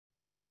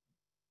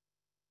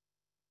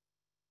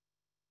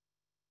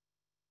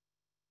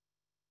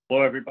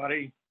Hello,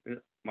 everybody.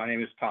 My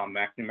name is Tom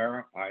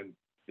McNamara. I'm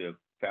the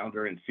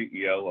founder and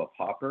CEO of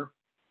Hopr,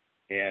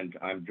 and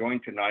I'm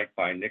joined tonight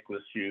by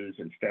Nicholas Hughes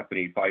and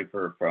Stephanie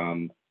Phifer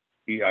from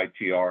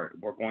EITR.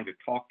 We're going to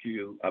talk to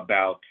you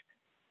about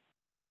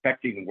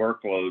protecting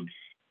workloads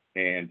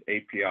and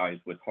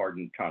APIs with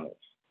hardened tunnels.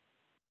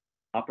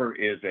 Hopr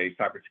is a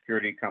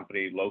cybersecurity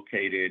company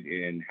located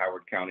in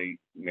Howard County,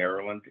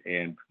 Maryland,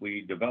 and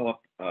we develop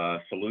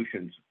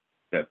solutions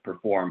that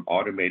perform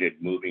automated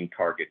moving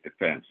target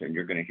defense. And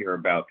you're going to hear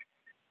about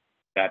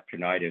that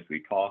tonight as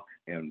we talk.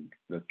 And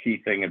the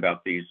key thing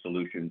about these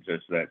solutions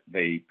is that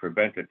they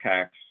prevent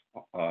attacks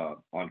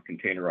on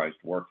containerized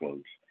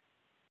workloads,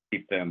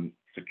 keep them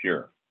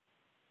secure.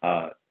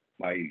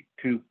 My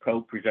two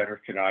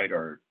co-presenters tonight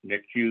are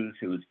Nick Hughes,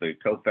 who's the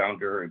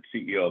co-founder and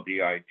CEO of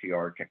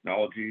EITR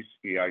Technologies.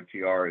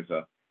 EITR is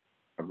a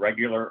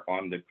regular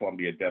on the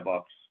Columbia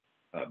DevOps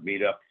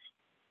meetups,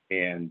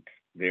 and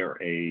they're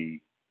a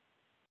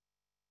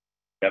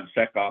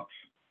DevSecOps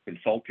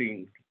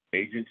consulting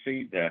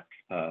agency that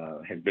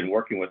has been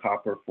working with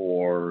Hopr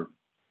for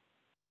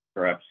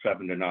perhaps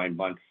 7 to 9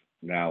 months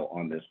now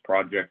on this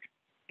project.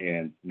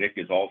 And Nick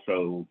is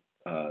also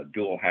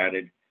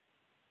dual-hatted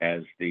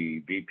as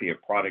the VP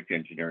of Product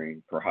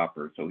Engineering for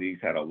Hopr. So he's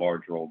had a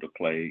large role to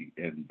play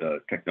in the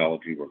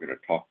technology we're going to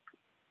talk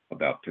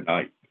about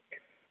tonight.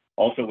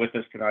 Also with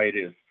us tonight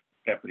is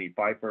Stephanie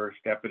Phifer.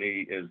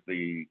 Stephanie is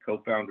the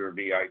co-founder of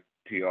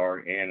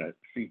EITR and a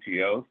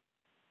CTO.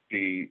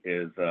 She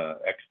is an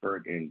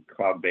expert in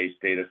cloud-based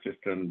data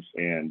systems,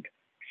 and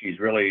she's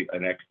really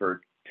an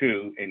expert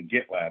too in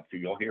GitLab. So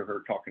you'll hear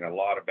her talking a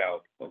lot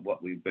about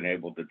what we've been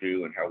able to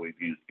do and how we've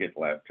used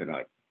GitLab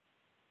tonight.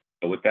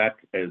 So with that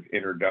as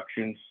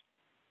introductions,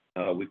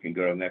 we can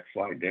go to the next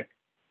slide, Nick.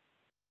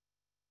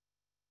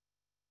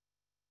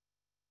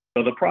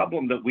 So the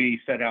problem that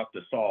we set out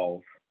to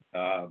solve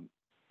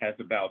has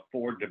about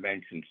 4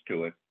 dimensions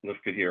to it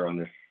listed here on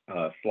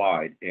this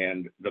slide.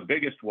 And the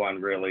biggest one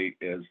really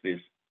is this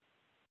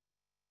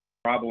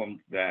problem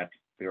that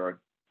there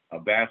are a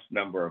vast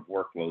number of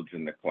workloads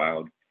in the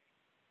cloud,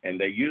 and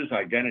they use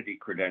identity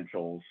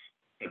credentials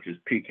such as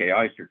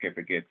PKI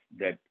certificates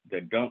that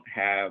don't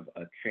have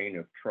a chain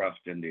of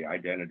trust in the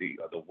identity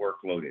of the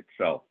workload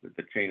itself. That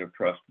the chain of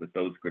trust with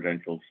those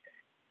credentials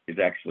is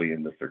actually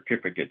in the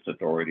certificates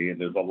authority, and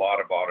there's a lot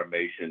of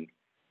automation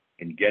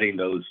in getting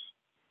those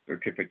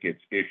certificates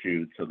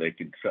issued so they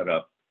can set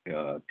up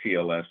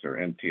TLS or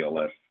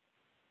MTLS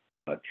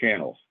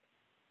channels.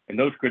 And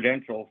those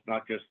credentials,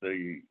 not just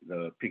the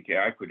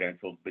PKI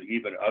credentials, but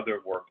even other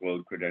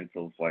workload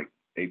credentials like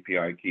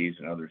API keys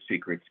and other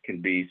secrets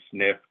can be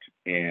sniffed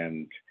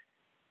and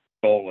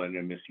stolen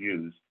and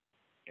misused.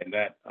 And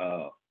that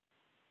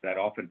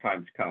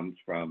oftentimes comes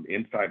from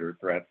insider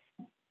threats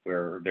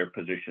where they're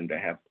positioned to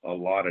have a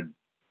lot of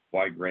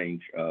wide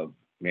range of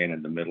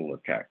man-in-the-middle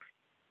attacks.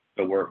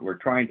 So we're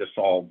trying to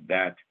solve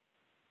that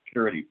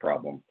security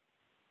problem.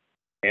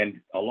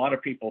 And a lot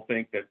of people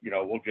think that,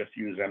 we'll just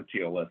use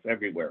MTLS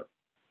everywhere.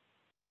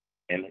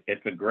 And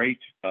it's a great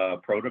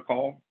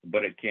protocol,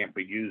 but it can't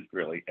be used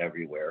really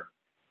everywhere.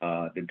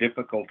 The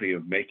difficulty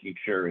of making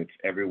sure it's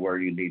everywhere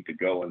you need to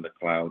go in the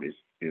cloud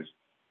is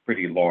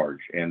pretty large.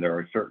 And there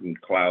are certain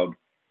cloud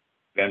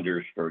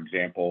vendors, for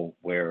example,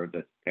 where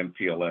the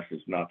MTLS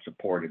is not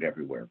supported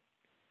everywhere.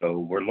 So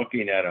we're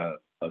looking at a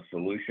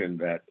solution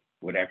that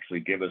would actually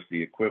give us the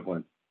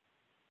equivalent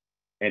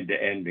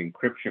end-to-end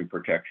encryption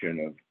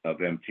protection of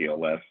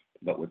MTLS,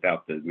 but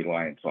without the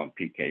reliance on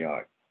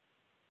PKI.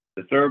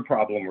 The third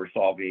problem we're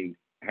solving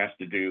has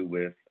to do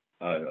with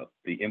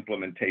the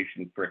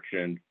implementation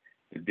friction,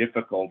 the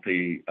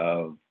difficulty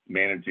of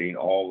managing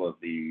all of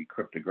the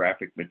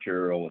cryptographic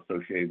material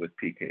associated with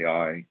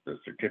PKI, the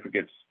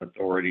certificates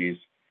authorities,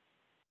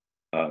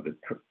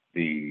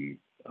 the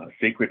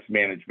secrets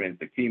management,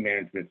 the key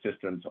management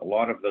systems. A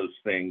lot of those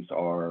things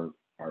are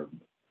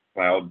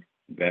cloud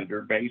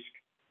vendor-based.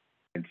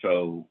 And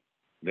so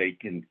they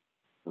can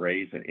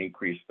raise and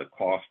increase the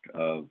cost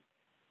of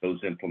those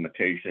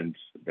implementations.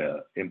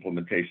 The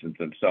implementations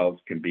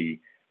themselves can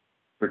be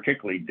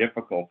particularly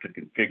difficult to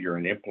configure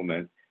and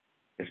implement,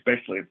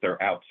 especially if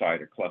they're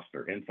outside a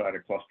cluster. Inside a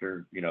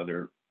cluster,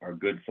 there are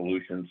good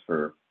solutions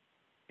for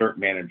cert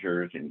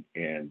managers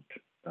and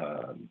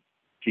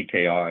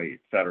PKI, et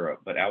cetera.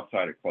 But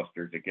outside of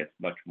clusters, it gets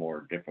much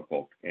more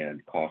difficult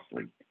and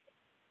costly.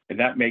 And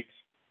that makes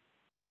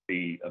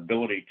the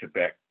ability to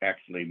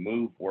actually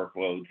move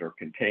workloads or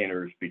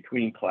containers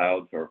between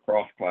clouds or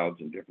across clouds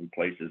in different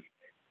places.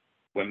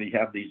 When we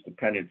have these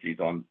dependencies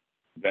on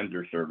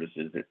vendor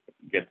services, it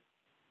gets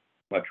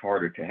much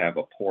harder to have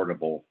a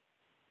portable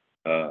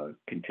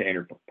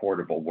container for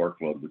portable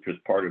workload, which was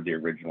part of the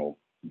original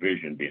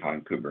vision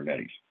behind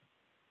Kubernetes.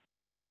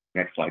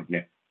 Next slide,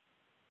 Nick.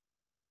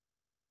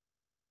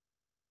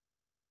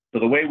 So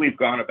the way we've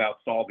gone about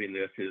solving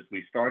this is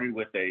we started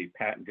with a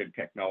patented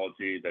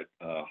technology that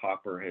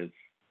Hopr has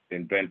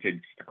invented.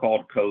 It's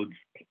called codes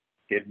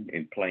hidden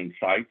in plain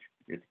sight.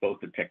 It's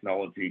both a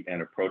technology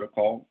and a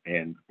protocol,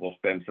 and we'll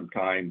spend some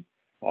time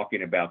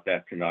talking about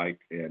that tonight,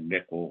 and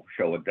Nick will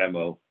show a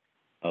demo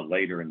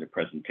later in the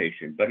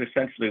presentation. But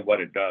essentially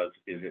what it does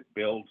is it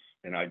builds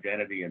an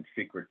identity and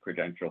secret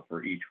credential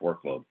for each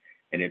workload,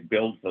 and it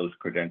builds those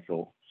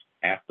credentials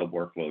at the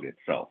workload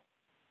itself.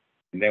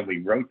 And then we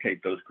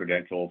rotate those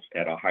credentials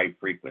at a high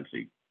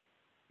frequency,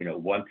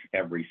 once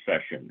every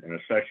session. And a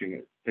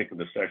session, think of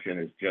a session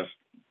as just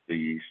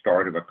the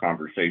start of a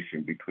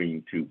conversation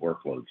between two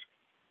workloads.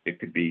 It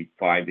could be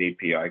 5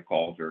 API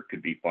calls, or it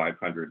could be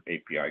 500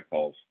 API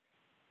calls.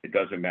 It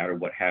doesn't matter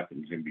what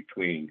happens in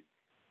between.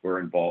 We're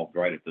involved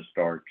right at the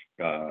start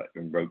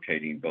in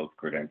rotating both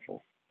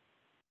credentials.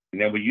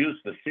 And then we use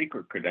the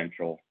secret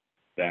credential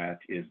that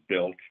is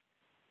built.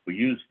 We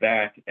use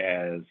that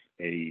as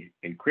a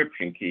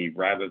encryption key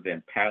rather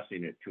than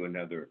passing it to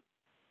another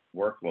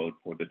workload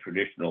for the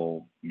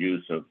traditional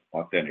use of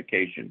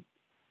authentication.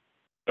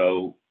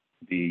 So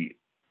the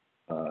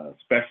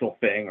special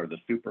thing, or the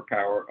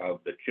superpower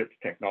of the CHIPS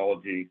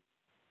technology,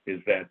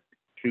 is that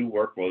two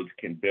workloads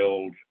can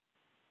build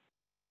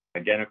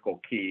identical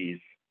keys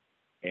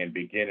and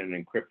begin an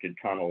encrypted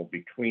tunnel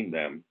between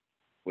them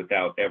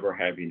without ever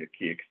having a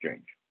key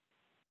exchange.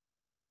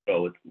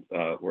 So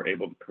we're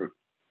able to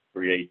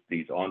create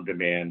these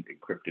on-demand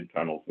encrypted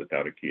tunnels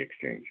without a key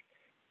exchange.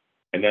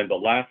 And then the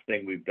last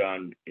thing we've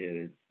done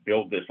is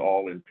build this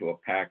all into a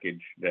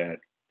package that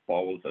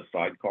follows a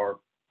sidecar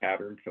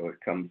pattern. So it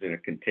comes in a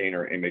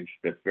container image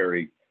that's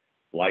very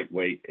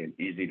lightweight and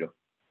easy to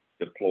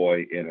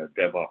deploy in a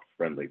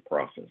DevOps-friendly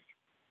process.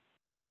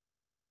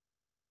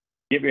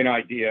 Give you an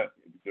idea,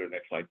 go to the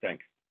next slide,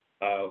 thanks.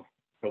 So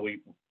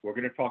we're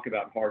going to talk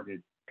about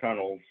hardened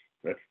tunnels.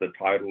 That's the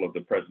title of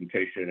the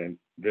presentation, and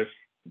this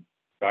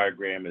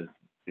diagram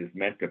is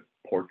meant to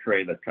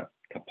portray the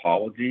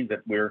topology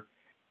that we're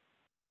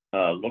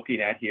looking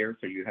at here.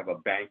 So you have a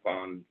bank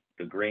on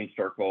the green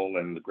circle,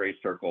 and the gray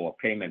circle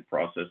a payment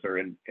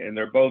processor, and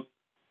they're both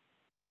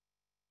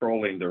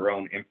controlling their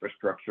own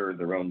infrastructure,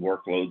 their own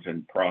workloads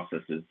and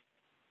processes,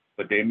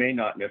 but they may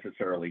not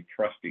necessarily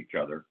trust each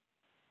other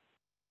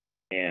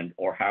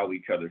or how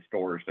each other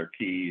stores their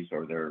keys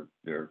or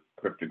their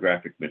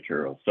cryptographic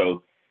material.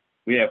 So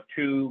we have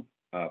two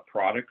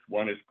products.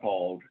 One is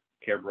called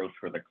Kerberos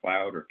for the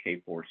Cloud, or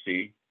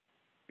K4C.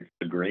 It's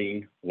the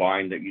green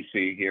line that you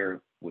see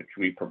here, which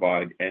we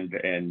provide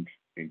end-to-end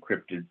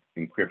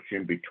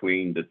encryption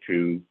between the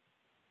two,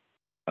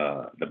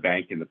 the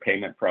bank and the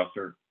payment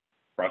processor.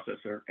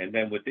 And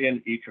then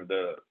within each of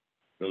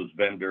those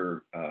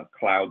vendor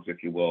clouds,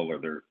 if you will,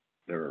 or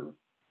their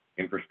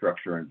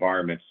infrastructure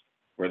environments,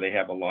 where they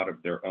have a lot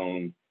of their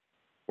own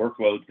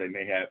workloads, they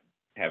may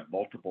have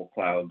multiple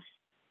clouds.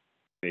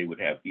 They would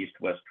have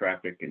east-west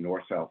traffic and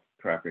north-south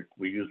traffic.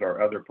 We use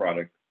our other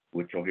product,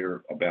 which you'll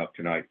hear about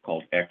tonight,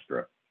 called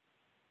Extra.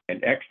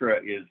 And Extra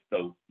is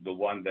the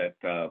one that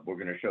we're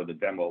going to show the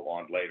demo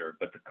on later.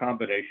 But the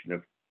combination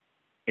of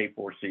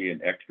K4C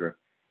and Extra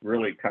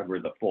really cover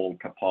the full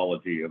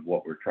topology of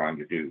what we're trying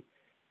to do.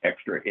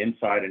 Extra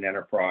inside an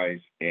enterprise,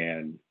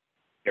 and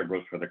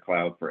Kerberos for the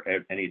Cloud for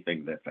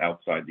anything that's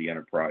outside the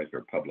enterprise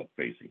or public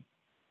facing.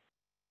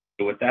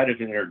 So with that as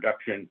an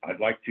introduction, I'd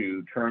like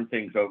to turn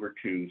things over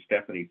to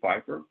Stephanie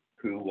Phifer,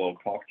 who will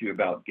talk to you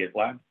about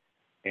GitLab.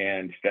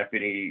 And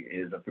Stephanie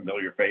is a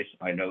familiar face,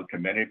 I know, to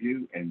many of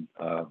you, and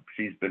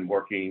she's been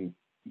working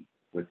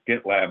with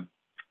GitLab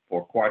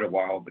for quite a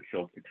while, but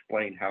she'll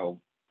explain how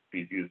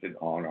she's used it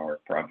on our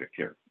project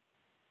here.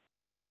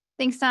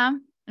 Thanks,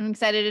 Tom. I'm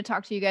excited to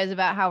talk to you guys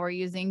about how we're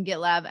using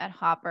GitLab at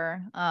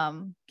Hopr.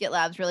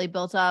 GitLab's really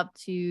built up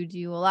to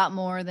do a lot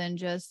more than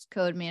just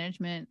code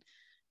management,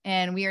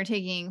 and we are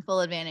taking full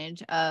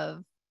advantage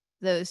of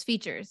those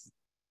features.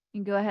 You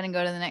can go ahead and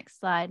go to the next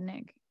slide,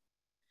 Nick.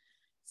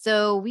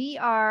 So we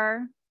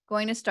are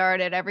going to start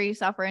at every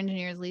software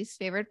engineer's least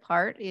favorite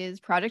part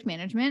is project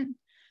management.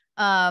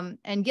 And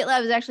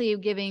GitLab is actually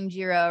giving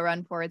Jira a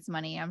run for its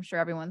money. I'm sure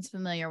everyone's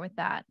familiar with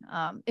that.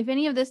 If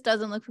any of this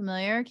doesn't look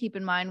familiar, keep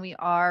in mind we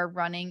are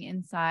running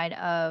inside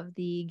of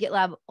the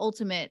GitLab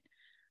Ultimate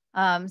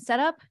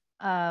setup.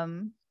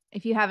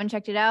 If you haven't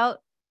checked it out,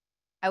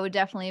 I would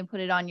definitely put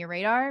it on your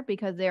radar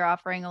because they're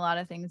offering a lot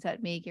of things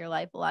that make your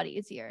life a lot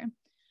easier.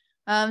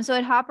 So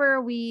at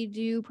Hopr, we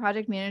do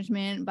project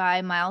management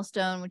by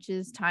milestone, which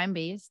is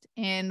time-based,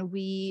 and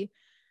we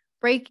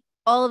break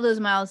all of those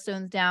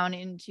milestones down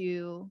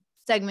into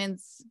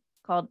segments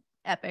called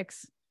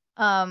epics.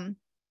 And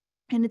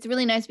it's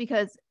really nice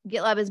because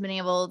GitLab has been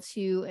able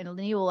to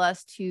enable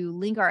us to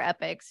link our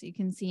epics. You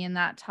can see in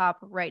that top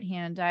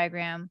right-hand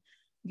diagram,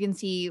 you can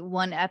see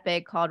one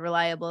epic called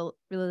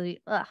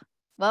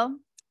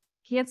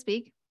can't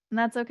speak, and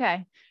that's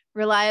okay.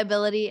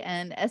 Reliability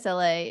and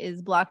SLA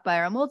is blocked by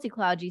our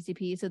multi-cloud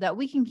GCP so that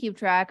we can keep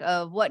track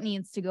of what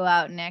needs to go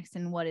out next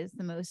and what is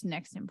the most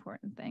next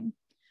important thing.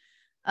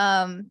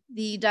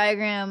 The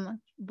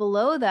diagram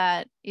below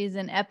that is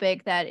an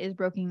epic that is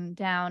broken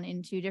down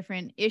into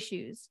different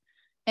issues.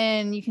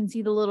 And you can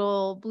see the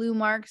little blue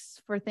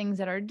marks for things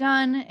that are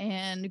done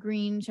and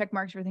green check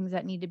marks for things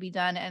that need to be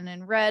done, and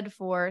then red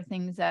for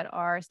things that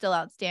are still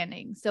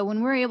outstanding. So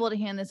when we're able to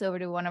hand this over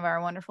to one of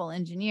our wonderful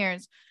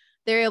engineers,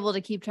 they're able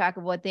to keep track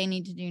of what they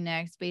need to do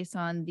next based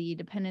on the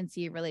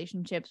dependency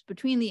relationships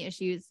between the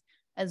issues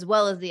as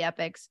well as the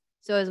epics.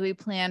 So as we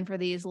plan for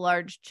these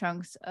large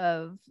chunks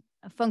of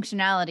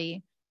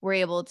functionality, we're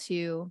able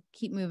to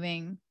keep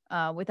moving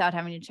without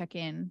having to check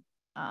in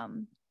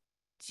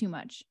too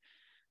much.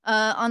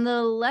 On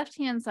the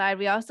left-hand side,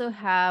 we also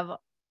have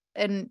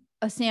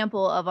a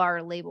sample of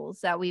our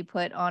labels that we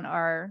put on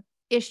our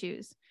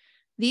issues.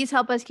 These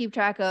help us keep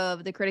track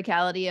of the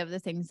criticality of the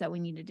things that we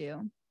need to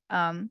do.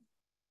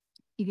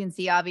 You can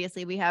see,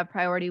 obviously, we have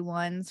priority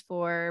ones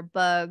for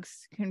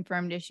bugs,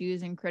 confirmed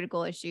issues, and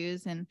critical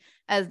issues. And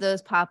as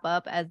those pop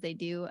up, as they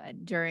do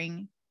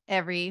during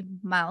every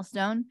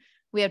milestone,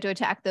 we have to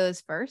attack those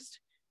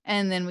first,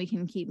 and then we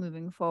can keep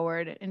moving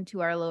forward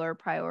into our lower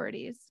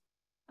priorities.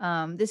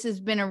 This has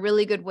been a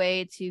really good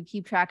way to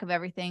keep track of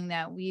everything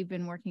that we've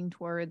been working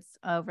towards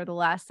over the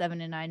last 7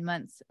 to 9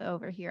 months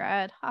over here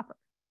at Hopr.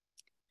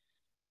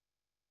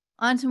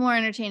 On to more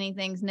entertaining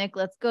things. Nick,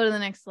 let's go to the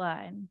next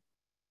slide.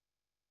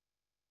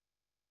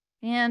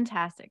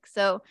 Fantastic.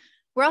 So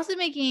we're also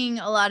making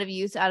a lot of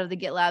use out of the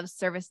GitLab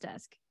service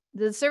desk.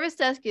 The service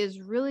desk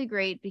is really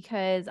great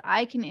because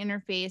I can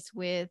interface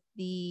with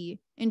the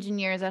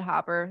engineers at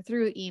Hopr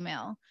through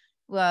email.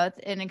 With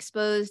an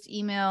exposed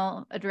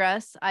email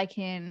address, I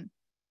can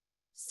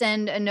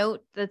send a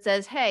note that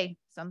says, hey,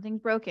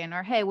 something's broken,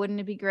 or hey,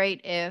 wouldn't it be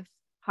great if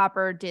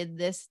Hopr did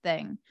this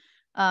thing?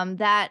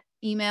 That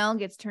email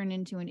gets turned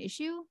into an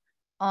issue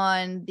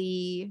on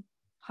the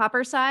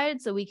Hopr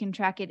side, so we can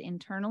track it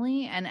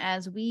internally. And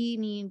as we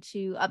need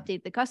to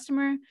update the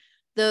customer,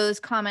 those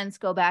comments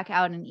go back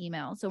out in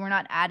email. So we're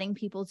not adding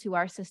people to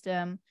our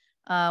system.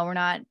 We're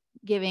not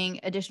giving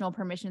additional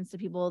permissions to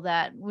people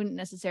that wouldn't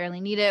necessarily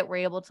need it. We're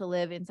able to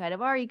live inside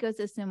of our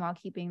ecosystem while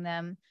keeping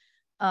them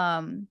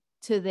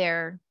to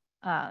their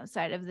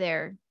side of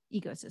their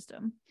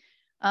ecosystem.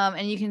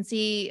 And you can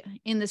see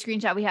in the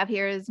screenshot we have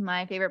here is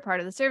my favorite part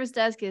of the service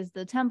desk is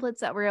the templates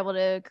that we're able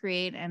to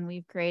create. And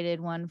we've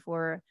created one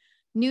for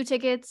new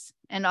tickets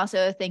and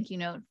also a thank you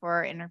note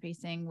for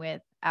interfacing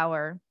with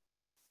our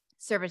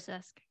service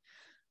desk.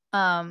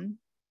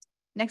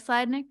 Next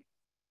slide, Nick.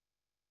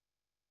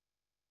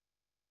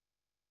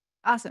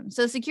 Awesome.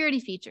 So security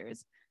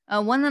features.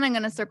 One that I'm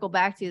going to circle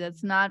back to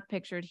that's not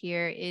pictured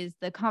here is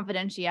the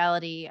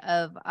confidentiality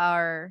of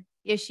our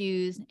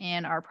issues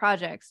and our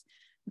projects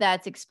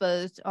that's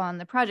exposed on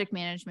the project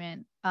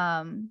management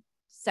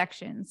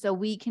section. So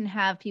we can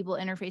have people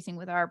interfacing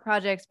with our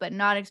projects, but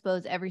not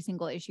expose every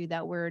single issue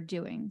that we're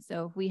doing.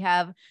 So if we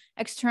have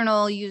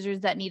external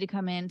users that need to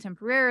come in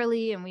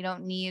temporarily and we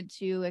don't need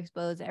to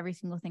expose every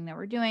single thing that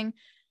we're doing,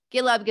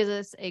 GitLab gives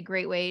us a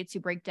great way to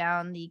break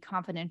down the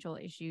confidential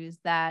issues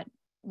that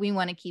we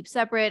want to keep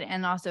separate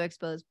and also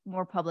expose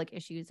more public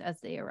issues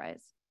as they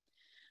arise.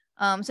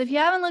 So if you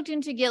haven't looked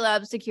into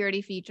GitLab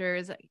security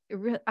features,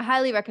 I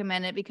highly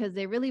recommend it because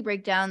they really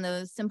break down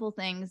those simple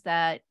things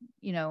that,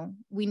 you know,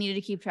 we need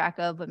to keep track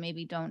of, but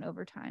maybe don't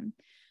over time.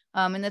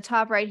 In the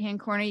top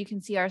right-hand corner, you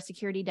can see our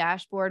security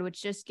dashboard,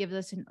 which just gives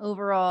us an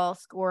overall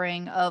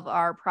scoring of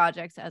our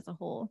projects as a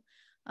whole.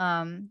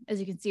 As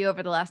you can see,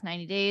 over the last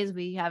 90 days,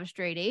 we have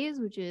straight A's,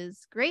 which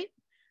is great.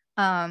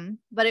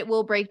 But it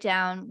will break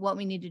down what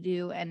we need to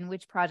do and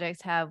which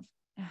projects have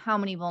how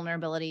many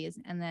vulnerabilities,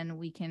 and then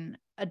we can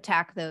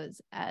attack those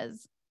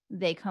as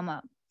they come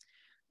up.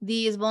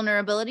 These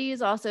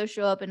vulnerabilities also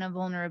show up in a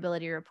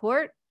vulnerability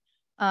report.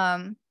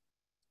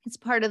 It's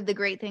part of the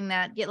great thing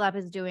that GitLab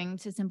is doing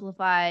to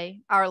simplify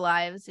our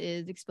lives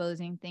is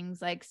exposing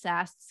things like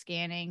SAST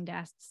scanning,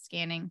 DAST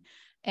scanning,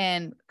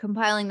 and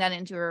compiling that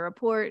into a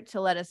report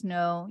to let us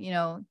know, you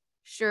know,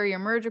 sure, your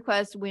merge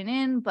request went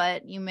in,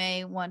 but you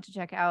may want to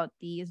check out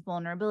these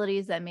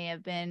vulnerabilities that may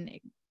have been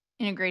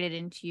integrated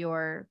into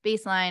your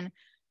baseline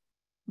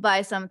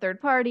by some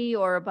third party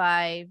or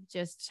by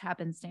just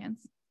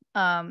happenstance.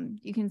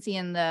 You can see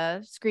in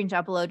the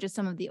screenshot below just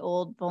some of the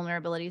old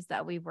vulnerabilities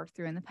that we've worked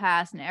through in the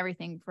past, and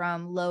everything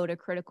from low to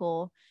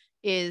critical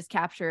is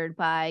captured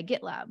by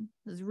GitLab.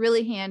 It's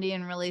really handy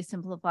and really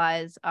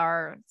simplifies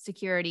our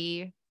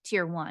security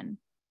tier 1.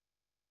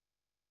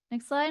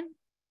 Next slide.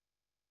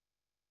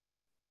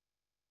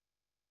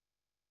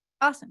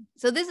 Awesome.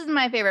 So this is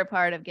my favorite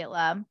part of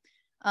GitLab.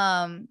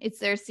 It's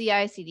their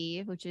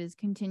CI/CD, which is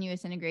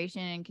continuous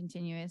integration and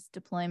continuous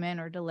deployment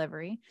or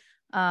delivery.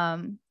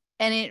 And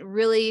it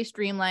really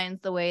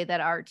streamlines the way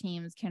that our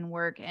teams can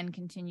work and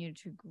continue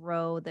to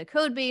grow the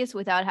code base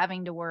without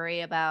having to worry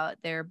about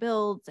their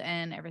builds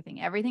and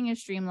everything. Everything is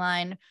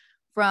streamlined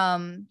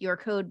from your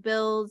code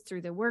builds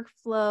through the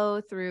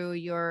workflow, through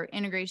your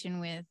integration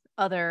with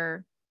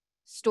other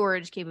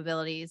storage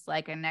capabilities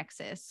like a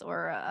Nexus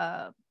or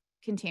a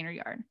container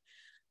yard.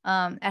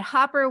 At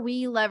Hopr,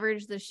 we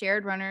leverage the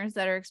shared runners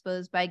that are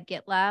exposed by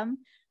GitLab.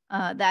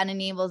 That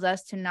enables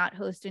us to not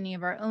host any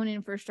of our own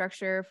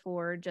infrastructure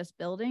for just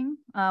building.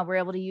 We're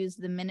able to use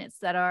the minutes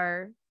that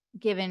are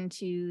given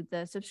to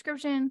the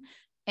subscription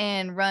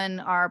and run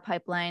our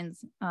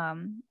pipelines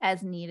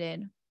as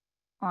needed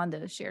on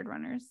those shared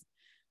runners.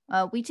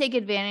 We take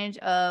advantage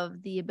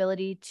of the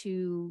ability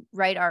to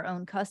write our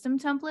own custom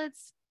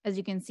templates. As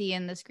you can see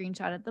in the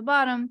screenshot at the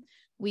bottom,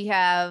 we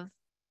have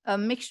a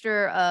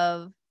mixture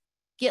of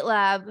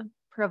GitLab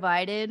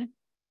provided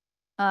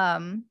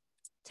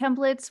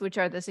templates, which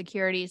are the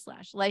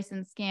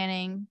security/license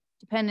scanning,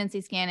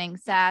 dependency scanning,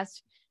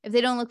 SAST. If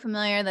they don't look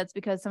familiar, that's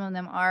because some of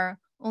them are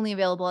only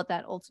available at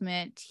that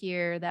ultimate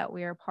tier that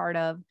we are part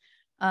of.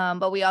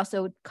 But we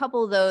also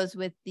couple those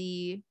with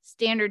the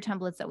standard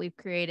templates that we've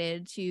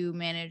created to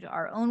manage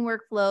our own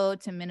workflow,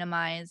 to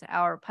minimize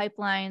our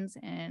pipelines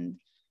and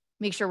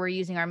make sure we're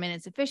using our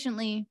minutes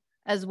efficiently,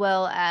 as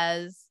well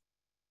as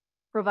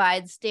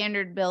provide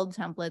standard build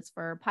templates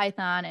for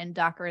Python and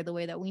Docker the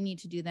way that we need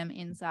to do them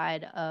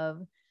inside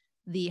of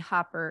the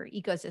Hopr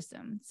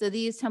ecosystem. So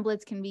these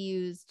templates can be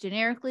used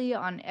generically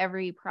on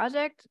every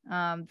project.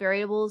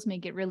 Variables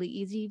make it really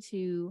easy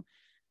to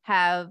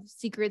have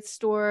secrets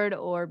stored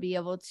or be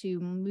able to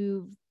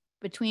move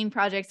between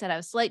projects that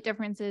have slight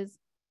differences.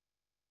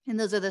 And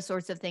those are the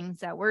sorts of things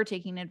that we're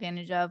taking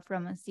advantage of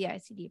from a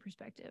CI/CD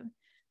perspective.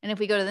 And if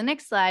we go to the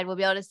next slide, we'll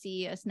be able to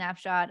see a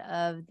snapshot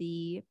of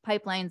the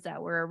pipelines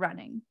that we're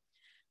running.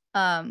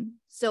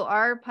 So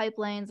our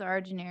pipelines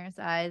are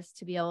genericized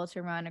to be able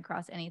to run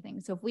across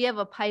anything. So if we have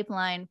a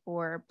pipeline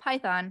for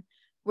Python,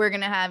 we're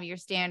going to have your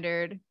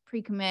standard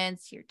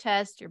pre-commits, your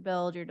test, your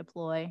build, your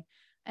deploy,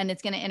 and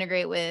it's going to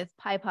integrate with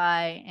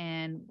PyPy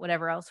and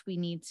whatever else we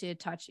need to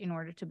touch in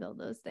order to build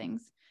those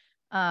things.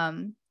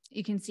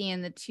 You can see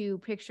in the two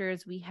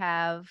pictures, we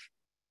have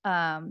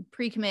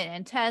pre-commit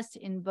and test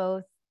in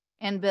both,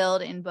 and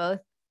build in both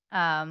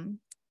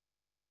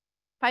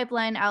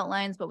pipeline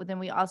outlines, but then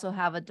we also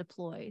have a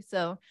deploy.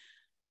 So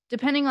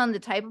depending on the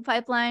type of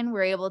pipeline,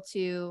 we're able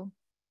to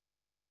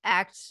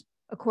act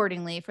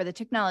accordingly for the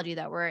technology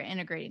that we're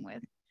integrating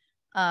with.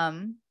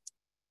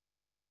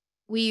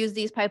 We use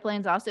these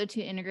pipelines also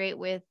to integrate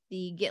with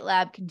the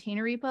GitLab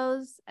container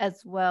repos,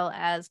 as well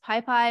as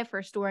PyPy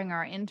for storing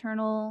our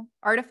internal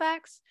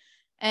artifacts.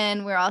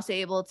 And we're also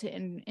able to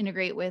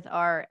integrate with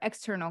our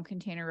external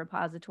container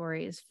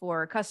repositories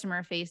for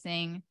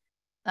customer-facing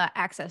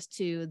access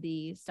to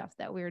the stuff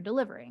that we're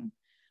delivering.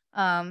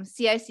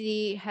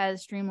 CI/CD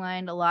has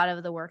streamlined a lot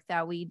of the work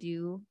that we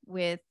do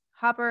with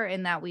Hopr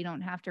in that we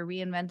don't have to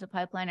reinvent a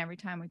pipeline every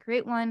time we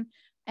create one.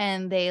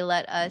 And they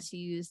let us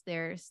use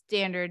their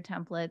standard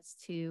templates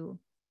to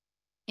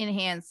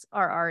enhance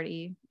our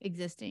already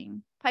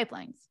existing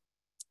pipelines.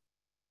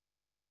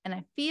 And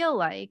I feel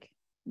like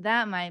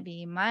that might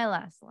be my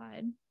last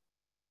slide.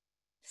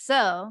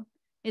 So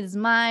it is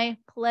my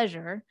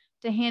pleasure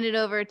to hand it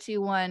over to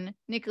one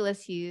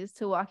Nicholas Hughes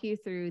to walk you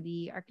through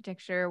the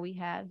architecture we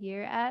have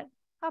here at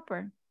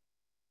Hopr.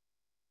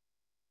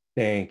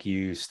 Thank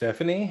you,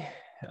 Stephanie.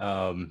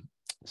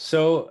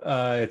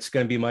 It's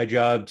going to be my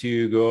job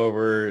to go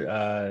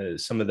over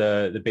some of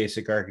the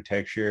basic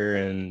architecture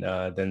and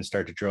then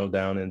start to drill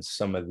down into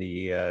some of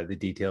the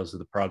details of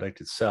the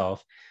product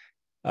itself.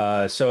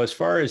 So as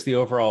far as the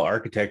overall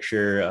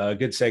architecture, a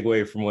good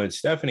segue from what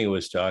Stephanie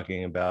was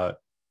talking about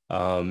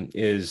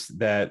is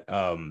that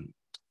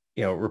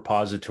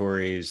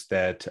repositories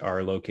that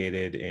are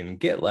located in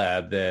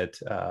GitLab that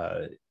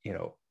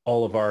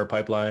all of our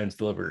pipelines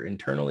deliver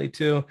internally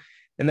to,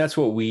 and that's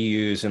what we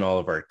use in all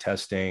of our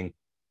testing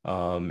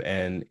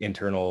and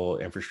internal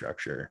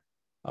infrastructure.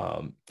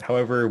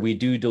 However, we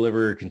do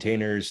deliver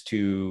containers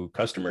to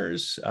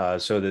customers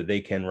so that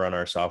they can run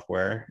our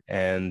software.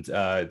 And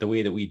the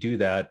way that we do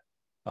that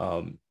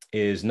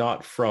is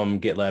not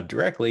from GitLab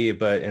directly,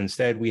 but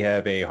instead we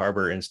have a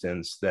Hopr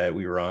instance that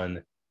we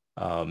run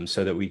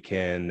so that we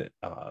can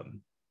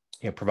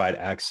provide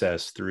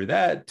access through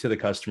that to the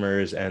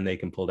customers, and they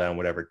can pull down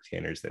whatever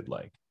containers they'd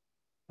like.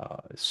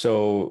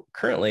 So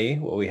currently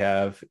what we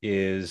have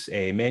is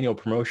a manual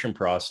promotion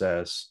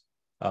process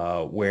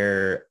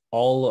where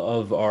all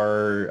of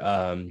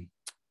our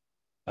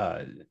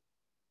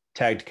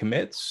tagged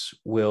commits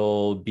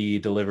will be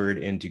delivered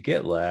into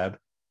GitLab.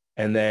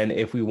 And then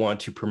if we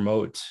want to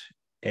promote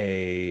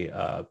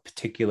a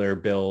particular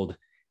build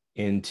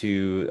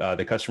into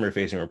the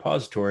customer-facing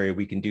repository,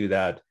 we can do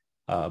that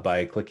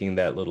by clicking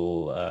that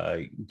little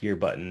gear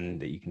button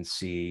that you can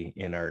see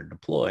in our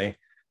deploy.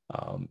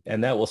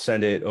 And that will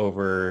send it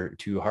over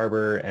to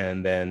Hopr,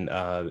 and then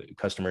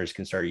customers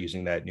can start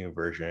using that new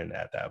version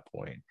at that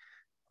point.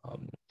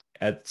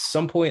 At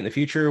some point in the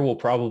future, we'll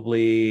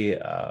probably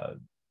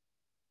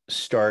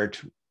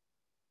start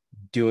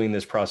doing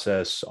this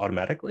process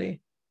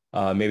automatically,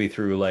 maybe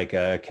through like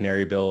a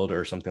canary build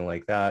or something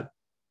like that,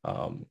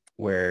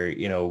 where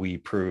we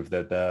prove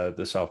that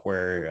the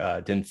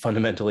software didn't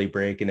fundamentally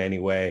break in any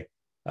way,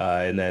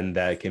 and then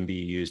that can be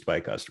used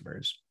by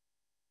customers.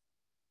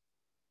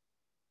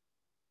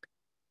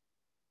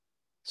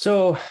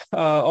 So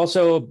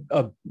also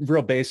a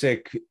real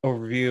basic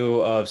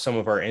overview of some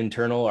of our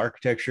internal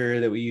architecture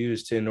that we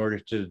use in order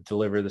to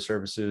deliver the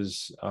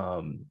services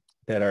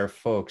that our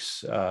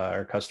folks,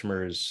 our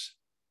customers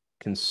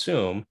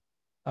consume.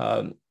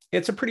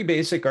 It's a pretty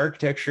basic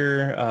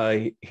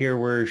architecture. Here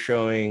we're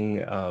showing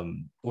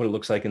what it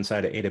looks like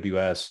inside of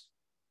AWS.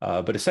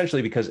 But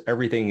essentially, because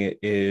everything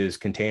is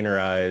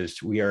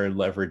containerized, we are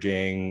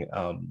leveraging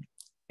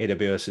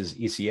AWS's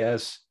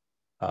ECS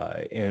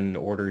in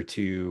order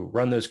to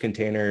run those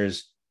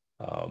containers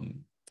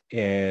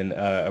in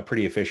a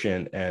pretty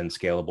efficient and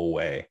scalable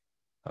way.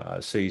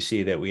 So you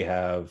see that we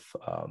have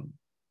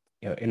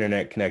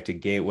internet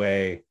connected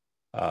gateway.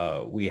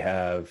 We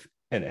have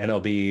an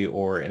NLB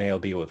or an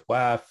ALB with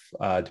WAF,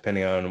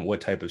 depending on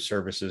what type of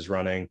service is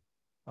running.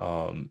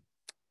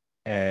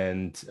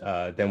 And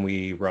then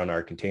we run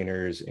our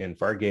containers in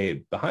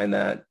Fargate behind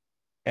that.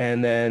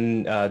 And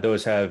then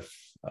those have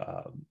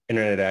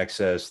internet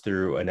access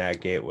through a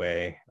NAT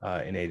gateway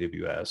in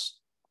AWS.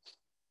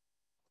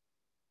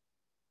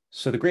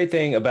 So the great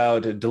thing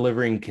about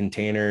delivering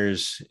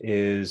containers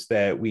is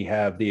that we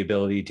have the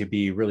ability to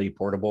be really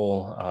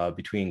portable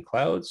between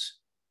clouds.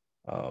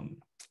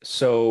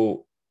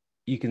 So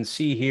you can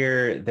see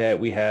here that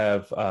we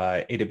have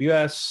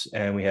AWS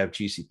and we have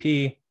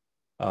GCP.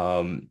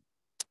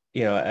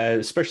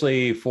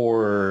 Especially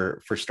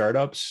for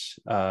startups,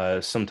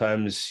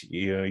 sometimes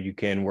you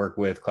can work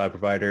with cloud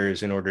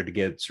providers in order to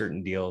get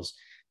certain deals,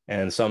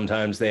 and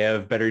sometimes they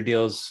have better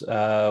deals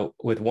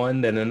with one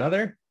than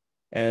another.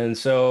 And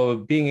so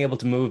being able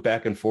to move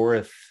back and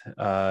forth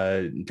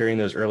during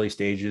those early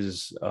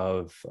stages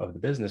of the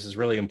business is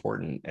really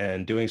important,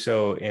 and doing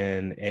so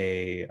in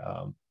a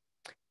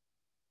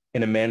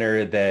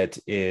manner that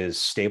is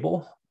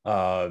stable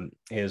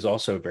is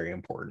also very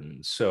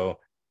important. So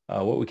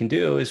what we can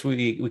do is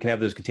we can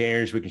have those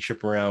containers, we can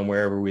ship around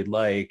wherever we'd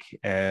like,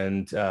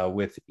 and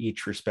with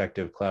each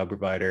respective cloud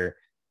provider,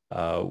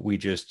 we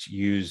just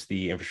use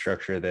the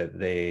infrastructure that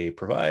they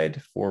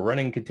provide for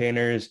running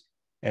containers.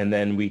 And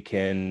then we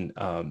can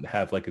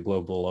have like a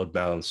global load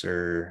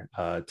balancer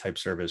type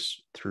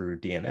service through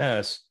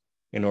DNS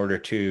in order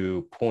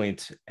to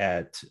point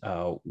at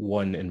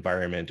one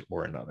environment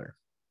or another.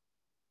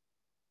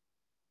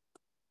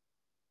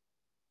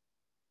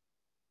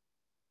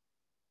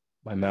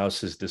 My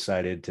mouse has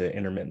decided to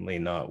intermittently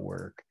not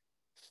work.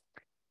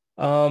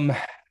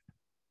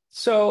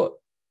 So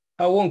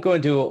I won't go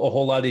into a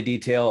whole lot of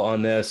detail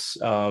on this.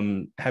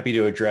 Happy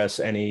to address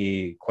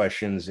any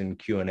questions in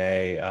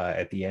Q&A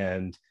at the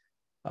end.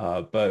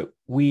 But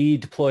we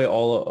deploy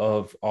all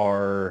of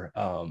our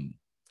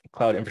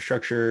cloud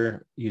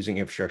infrastructure using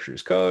infrastructure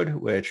as code,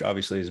 which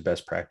obviously is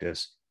best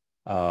practice.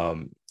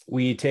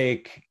 We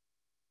take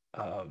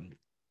an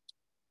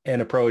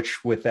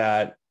approach with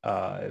that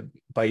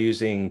by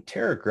using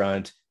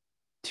TerraGrunt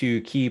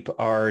to keep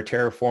our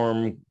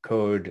Terraform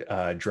code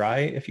dry,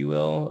 if you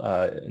will,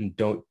 and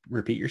don't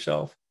repeat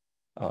yourself.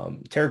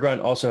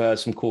 TerraGrunt also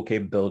has some cool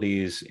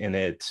capabilities in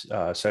it,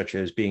 such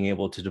as being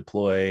able to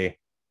deploy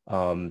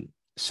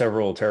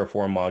several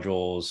Terraform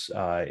modules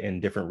in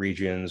different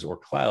regions or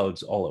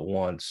clouds all at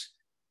once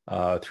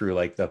through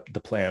like the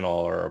plan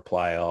all or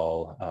apply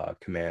all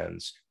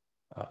commands.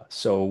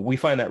 So we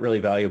find that really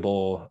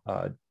valuable,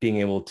 being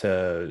able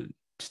to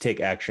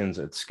take actions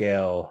at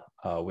scale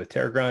with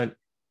TerraGrunt,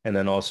 and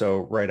then also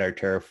write our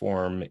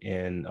Terraform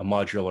in a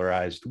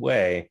modularized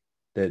way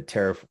that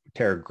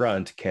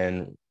TerraGrunt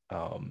can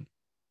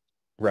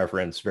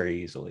reference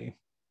very easily.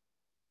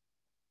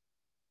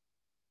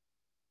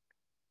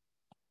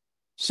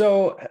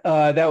 So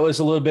that was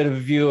a little bit of a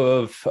view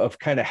of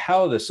kind of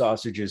how the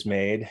sausage is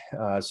made.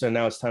 So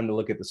now it's time to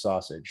look at the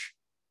sausage.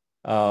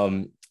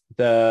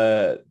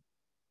 The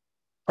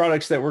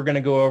products that we're going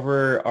to go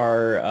over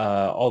are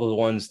all of the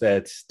ones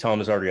that Tom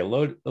has already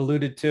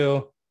alluded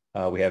to.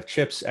 We have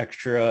Chips,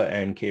 Extra,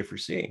 and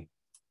K4C.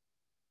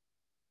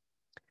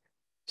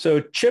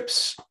 So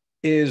Chips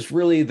is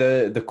really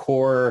the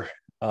core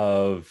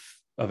of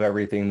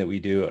everything that we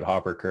do at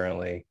Hopr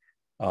currently.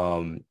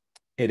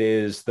 It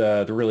is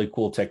the really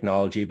cool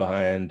technology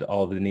behind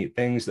all of the neat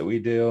things that we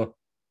do.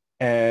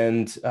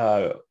 And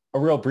a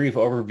real brief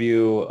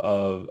overview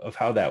of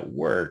how that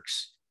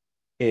works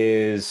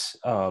is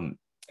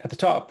at the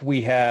top,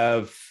 we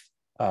have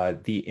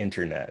the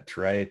internet,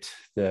 right?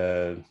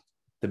 The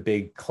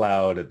big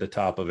cloud at the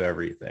top of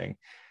everything.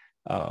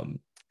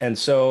 And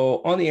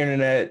so on the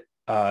internet,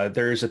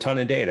 there's a ton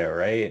of data,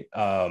 right?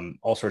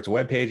 All sorts of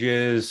web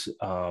pages,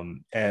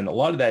 and a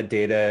lot of that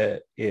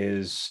data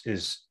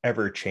is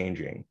ever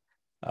changing.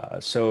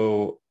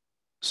 So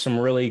some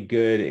really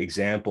good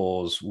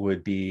examples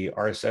would be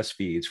RSS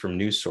feeds from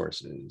news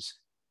sources.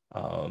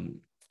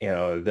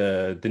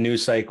 The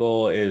news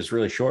cycle is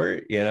really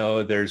short.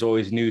 There's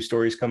always new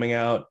stories coming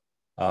out,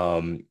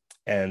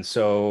 and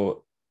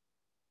so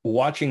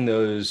watching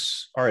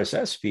those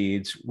RSS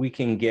feeds, we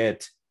can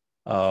get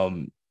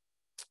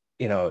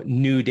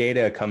new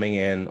data coming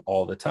in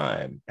all the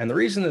time. And the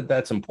reason that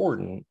that's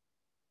important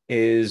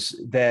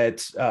is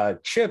that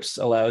Chips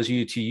allows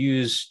you to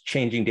use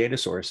changing data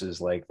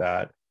sources like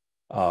that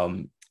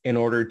in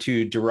order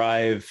to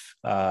derive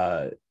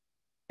a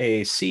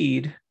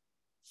seed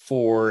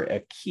for a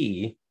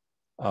key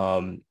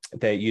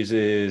that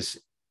uses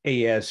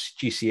AES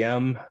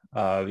GCM,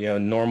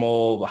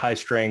 normal high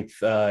strength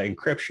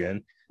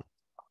encryption.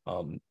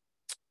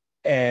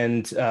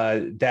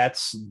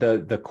 that's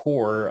the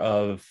core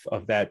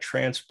of that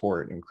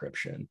transport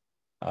encryption.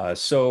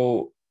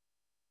 So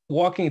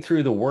walking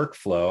through the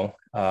workflow,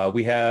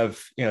 we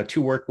have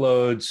two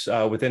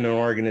workloads within an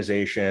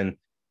organization,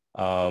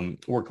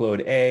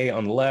 workload A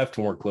on the left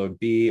and workload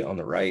B on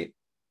the right.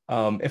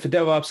 If a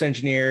DevOps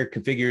engineer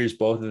configures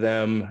both of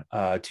them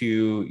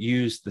to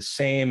use the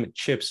same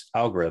CHIPS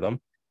algorithm,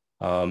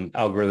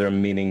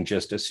 algorithm meaning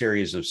just a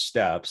series of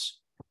steps,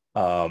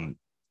 what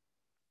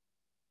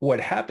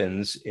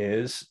happens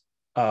is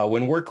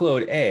when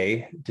workload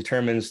A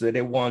determines that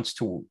it wants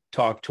to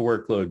talk to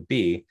workload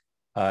B,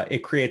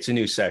 it creates a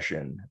new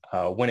session.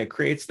 When it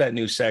creates that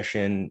new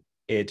session,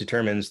 it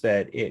determines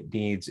that it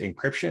needs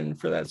encryption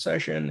for that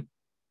session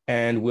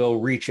and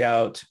will reach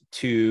out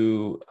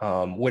to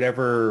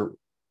whatever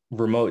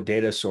remote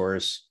data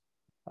source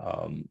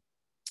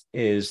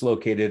is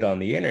located on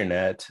the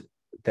internet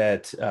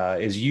that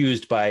is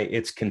used by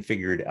its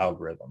configured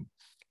algorithm.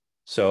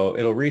 So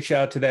it'll reach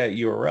out to that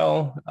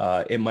URL.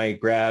 It might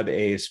grab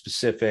a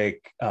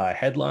specific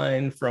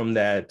headline from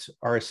that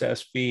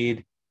RSS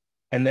feed,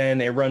 and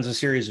then it runs a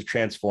series of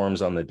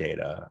transforms on the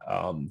data.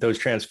 Those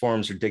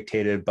transforms are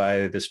dictated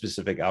by the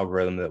specific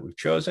algorithm that we've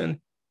chosen,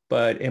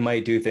 but it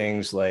might do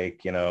things like,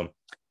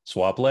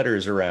 swap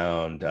letters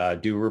around,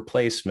 do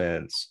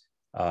replacements,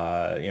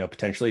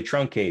 potentially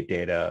truncate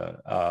data.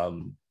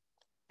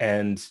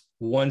 And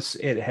once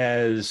it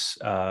has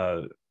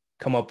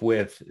come up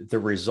with the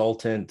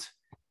resultant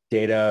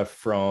data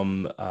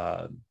from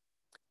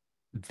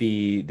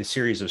the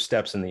series of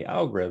steps in the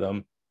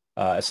algorithm,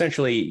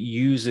 essentially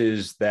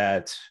uses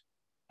that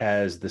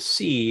as the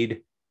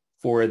seed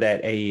for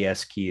that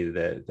AES key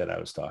that I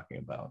was talking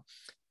about.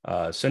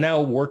 So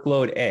now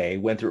workload A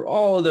went through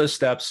all of those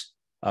steps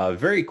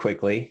very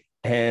quickly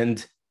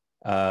and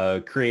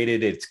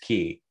created its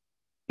key.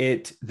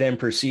 It then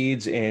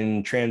proceeds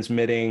in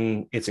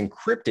transmitting its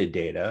encrypted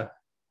data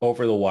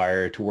over the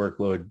wire to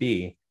workload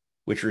B,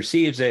 which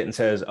receives it and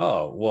says,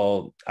 oh,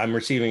 well, I'm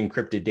receiving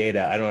encrypted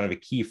data. I don't have a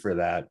key for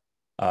that.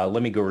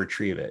 Let me go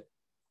retrieve it.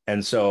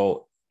 And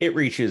so it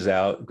reaches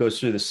out, goes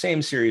through the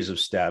same series of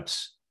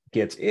steps,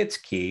 gets its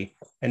key,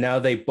 and now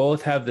they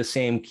both have the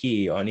same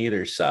key on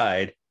either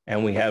side,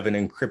 and we have an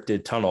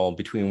encrypted tunnel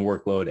between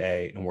workload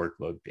A and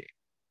workload B.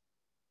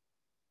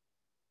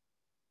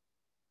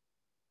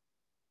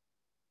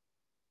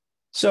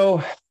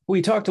 So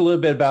we talked a little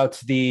bit about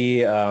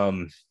the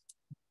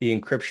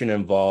encryption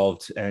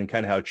involved and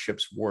kind of how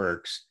CHIPS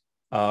works.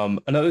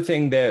 Another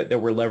thing that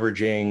we're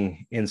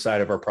leveraging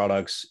inside of our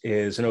products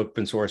is an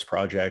open source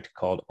project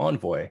called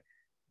Envoy.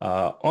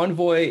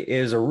 Envoy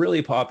is a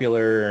really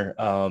popular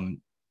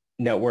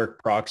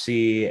network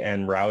proxy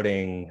and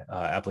routing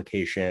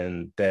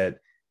application that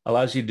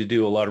allows you to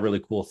do a lot of really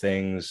cool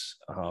things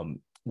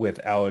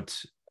without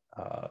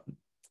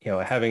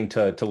having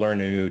to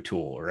learn a new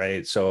tool,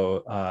 right?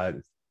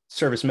 So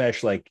service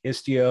mesh like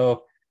Istio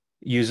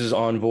uses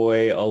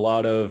Envoy. A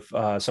lot of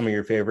some of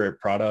your favorite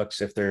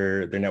products, if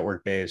they're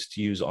network based,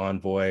 use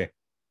Envoy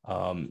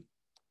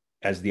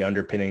as the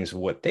underpinnings of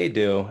what they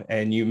do,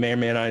 and you may or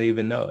may not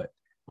even know it.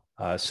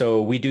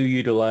 So we do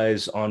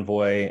utilize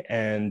Envoy,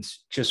 and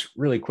just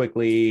really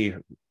quickly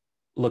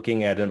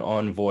looking at an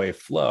Envoy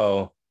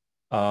flow,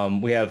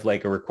 we have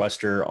like a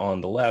requester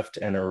on the left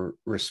and a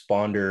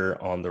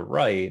responder on the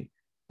right.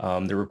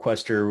 The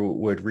requester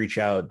would reach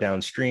out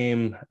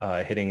downstream,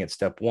 hitting at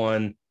step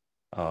one,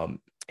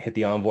 hit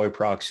the Envoy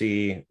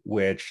proxy,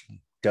 which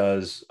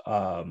does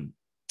offload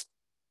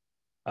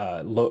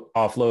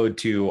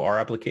to our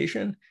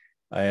application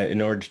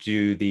in order to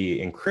do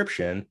the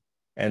encryption.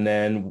 And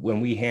then when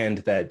we hand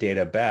that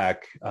data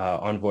back,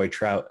 Envoy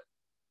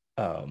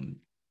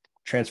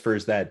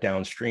transfers that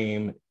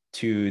downstream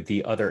to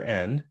the other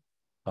end,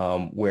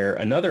 where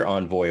another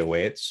Envoy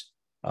awaits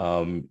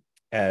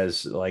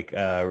as like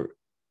a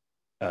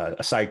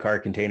sidecar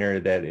container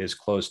that is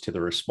close to the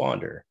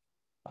responder.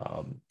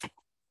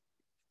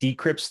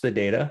 Decrypts the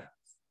data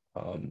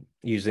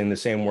using the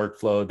same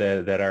workflow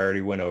that I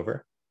already went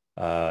over,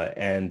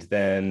 and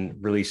then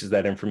releases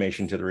that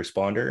information to the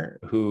responder,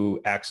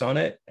 who acts on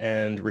it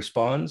and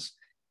responds,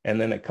 and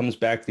then it comes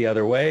back the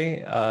other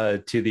way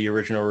to the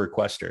original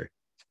requester.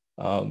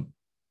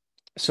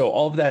 So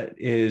all of that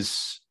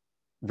is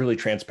really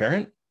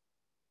transparent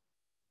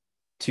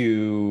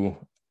to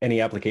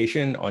any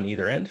application on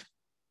either end,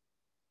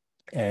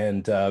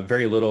 and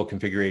very little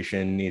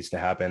configuration needs to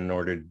happen in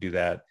order to do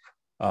that.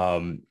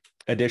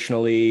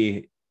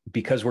 Additionally,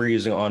 because we're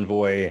using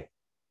Envoy,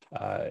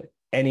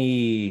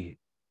 any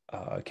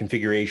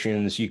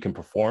configurations you can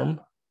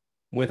perform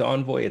with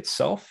Envoy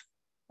itself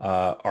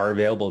are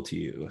available to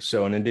you.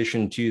 So in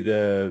addition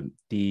to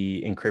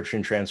the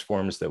encryption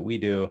transforms that we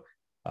do,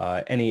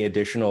 any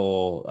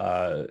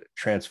additional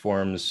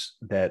transforms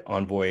that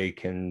Envoy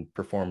can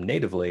perform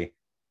natively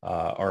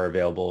are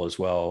available as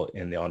well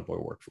in the Envoy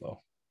workflow.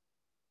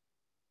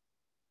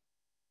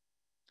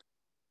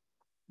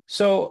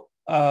 So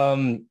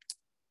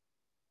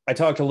I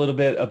talked a little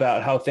bit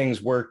about how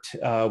things worked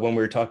when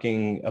we were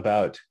talking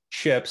about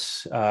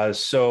chips.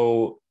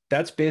 So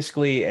that's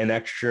basically an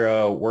extra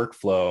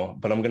workflow,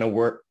 but I'm going to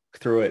work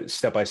through it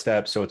step by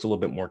step so it's a little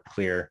bit more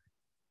clear.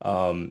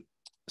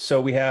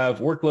 So we have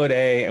workload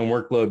A and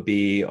workload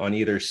B on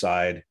either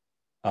side.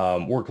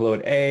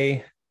 Workload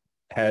A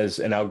has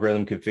an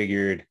algorithm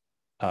configured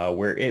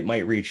where it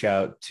might reach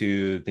out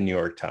to the New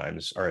York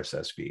Times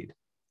RSS feed.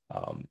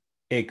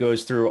 It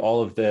goes through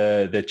all of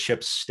the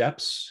chip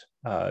steps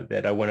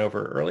that I went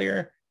over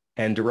earlier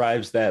and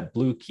derives that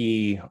blue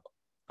key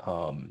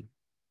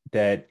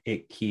that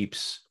it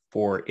keeps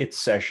for its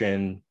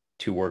session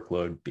to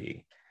workload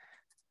B.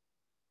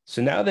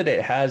 So now that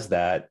it has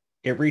that,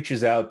 it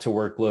reaches out to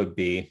workload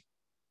B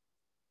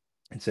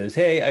and says,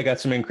 hey, I got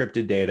some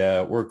encrypted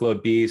data.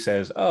 Workload B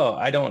says, oh,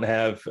 I don't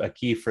have a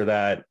key for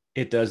that.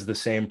 It does the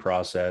same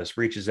process,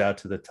 reaches out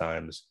to the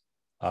Times,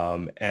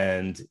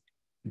 and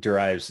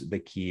derives the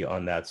key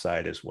on that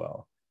side as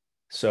well.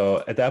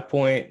 So at that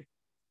point,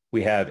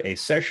 we have a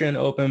session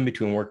open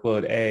between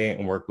workload A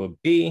and workload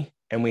B,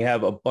 and we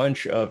have a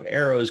bunch of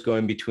arrows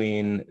going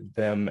between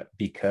them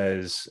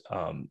because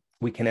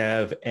we can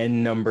have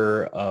n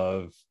number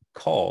of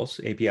calls,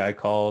 API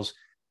calls,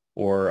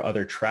 or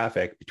other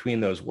traffic between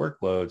those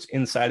workloads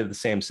inside of the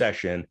same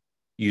session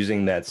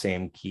using that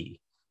same key.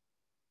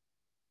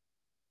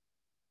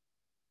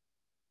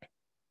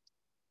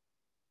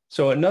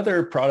 So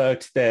another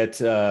product that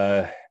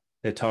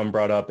that Tom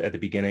brought up at the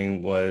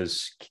beginning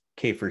was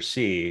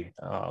K4C,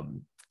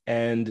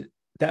 and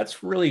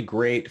that's really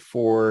great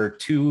for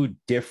two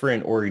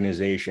different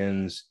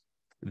organizations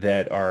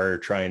that are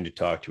trying to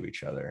talk to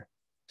each other.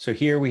 So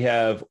here we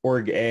have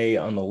org A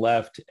on the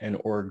left and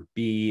org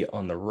B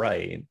on the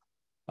right.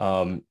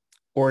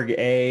 Org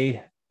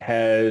A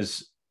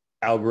has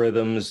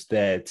algorithms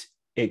that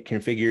it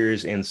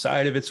configures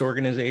inside of its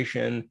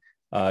organization,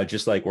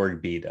 just like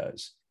org B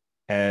does.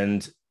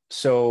 And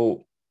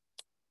so,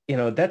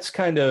 that's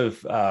kind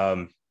of,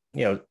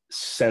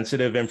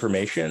 sensitive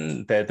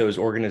information that those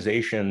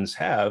organizations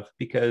have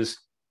because,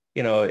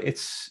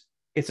 it's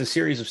a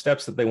series of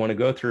steps that they want to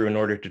go through in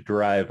order to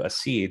derive a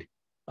seed.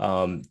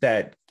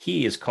 That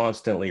key is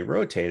constantly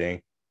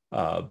rotating,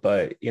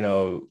 but,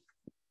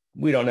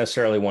 we don't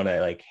necessarily want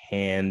to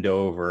hand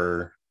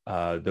over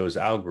those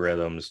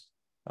algorithms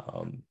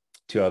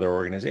to other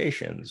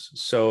organizations.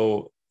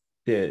 So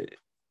the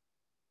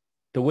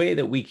way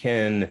that we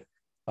can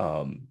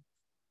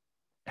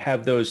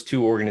have those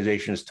two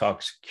organizations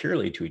talk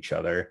securely to each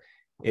other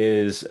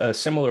is a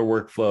similar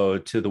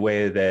workflow to the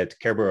way that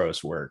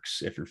Kerberos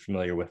works, if you're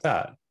familiar with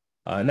that.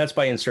 And that's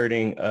by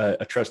inserting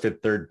a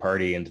trusted third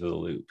party into the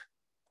loop.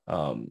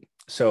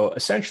 So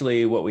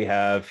essentially what we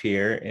have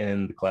here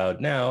in the cloud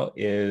now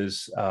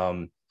is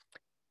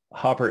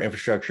Hopr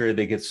infrastructure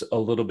that gets a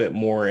little bit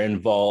more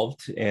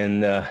involved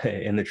in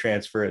the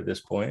transfer at this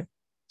point.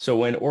 So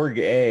when org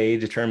A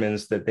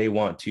determines that they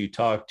want to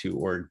talk to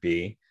org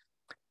B,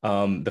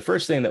 the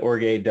first thing that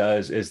org A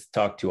does is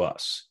talk to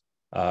us.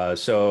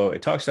 So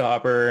it talks to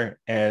Hopr,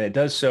 and it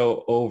does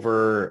so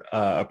over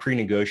a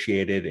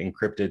pre-negotiated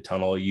encrypted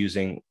tunnel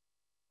using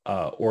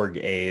org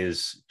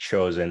A's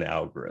chosen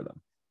algorithm.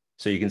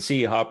 So you can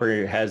see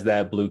Hopr has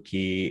that blue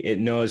key. It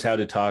knows how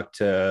to talk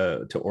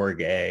to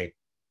org A.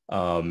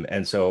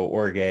 And so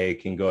org A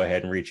can go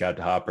ahead and reach out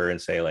to Hopr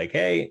and say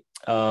hey,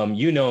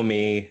 you know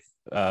me.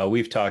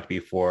 We've talked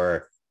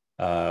before.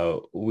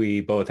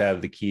 We both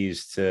have the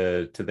keys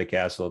to the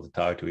castle to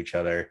talk to each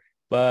other,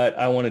 but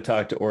I want to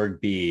talk to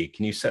org B.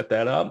 Can you set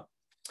that up?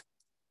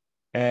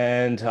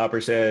 And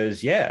Hopr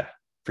says, yeah,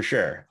 for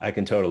sure. I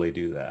can totally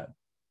do that.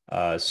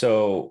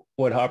 So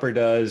what Hopr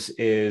does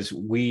is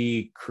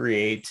we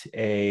create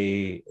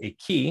a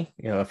key,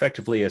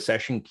 effectively a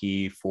session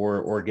key for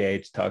org A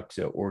to talk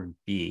to org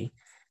B.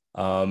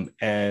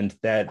 And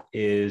that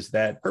is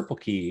that purple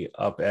key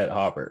up at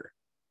Hopr.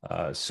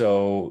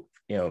 So,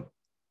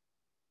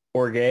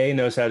 org A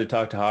knows how to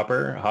talk to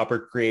Hopr.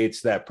 Hopr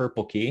creates that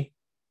purple key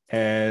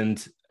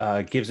and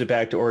gives it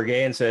back to org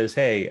A and says,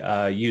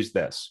 hey, use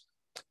this.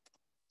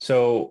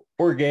 So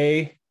org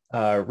A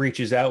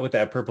reaches out with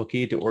that purple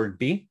key to org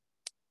B.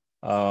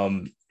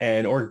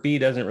 And org B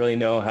doesn't really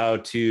know how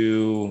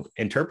to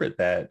interpret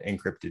that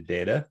encrypted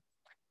data.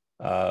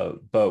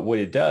 But what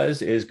it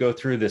does is go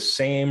through the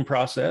same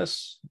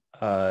process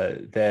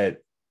that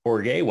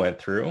org A went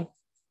through,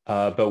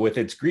 but with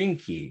its green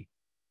key,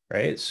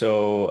 right?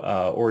 So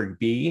org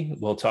B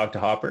will talk to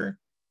Hopr,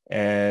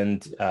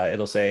 and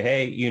it'll say,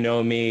 hey, you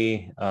know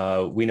me,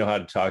 we know how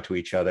to talk to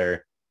each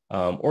other.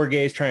 Org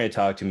A is trying to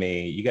talk to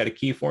me. You got a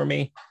key for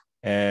me?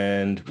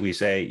 And we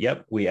say,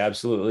 yep, we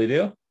absolutely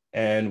do.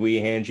 And we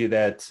hand you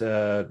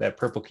that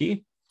purple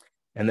key.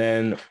 And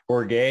then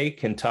org A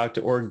can talk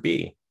to org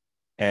B.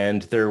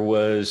 And there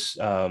was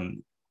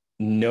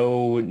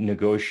no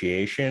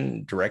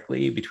negotiation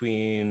directly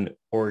between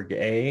org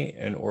A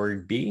and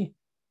org B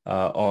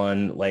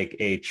on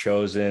a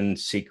chosen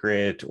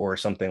secret or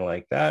something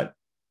like that.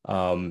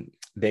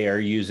 They are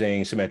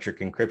using symmetric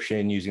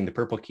encryption using the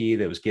purple key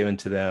that was given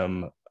to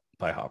them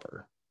by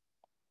Hopr.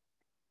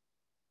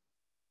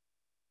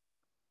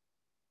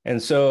 And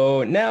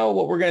so now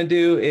what we're going to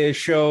do is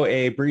show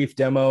a brief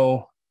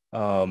demo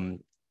For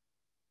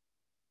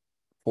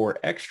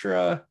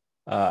extra,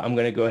 I'm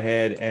going to go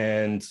ahead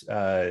and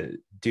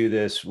do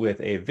this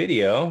with a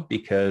video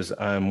because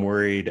I'm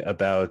worried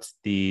about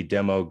the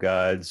demo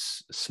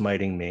gods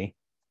smiting me.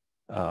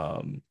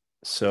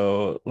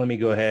 So let me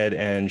go ahead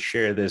and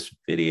share this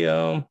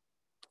video.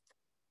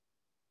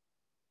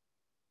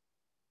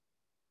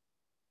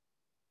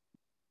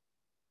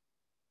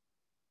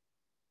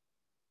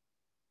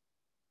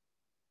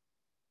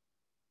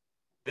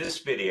 This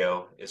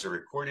video is a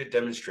recorded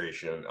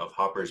demonstration of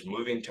Hopr's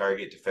moving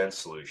target defense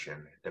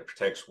solution that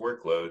protects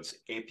workloads,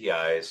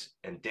 APIs,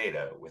 and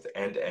data with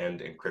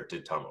end-to-end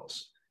encrypted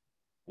tunnels.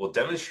 We'll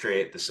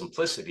demonstrate the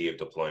simplicity of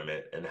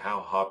deployment and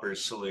how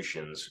Hopr's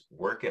solutions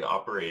work in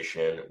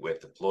operation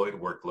with deployed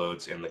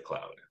workloads in the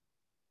cloud.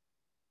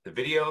 The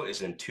video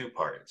is in two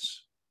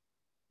parts.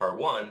 Part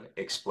 1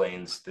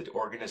 explains the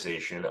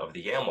organization of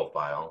the YAML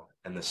file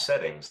and the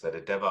settings that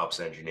a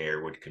DevOps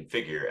engineer would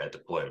configure at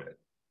deployment.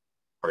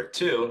 Part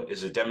 2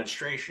 is a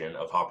demonstration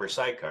of Hopr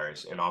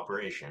sidecars in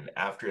operation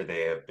after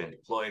they have been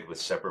deployed with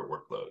separate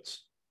workloads.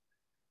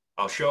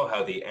 I'll show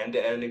how the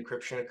end-to-end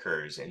encryption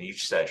occurs in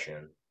each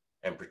session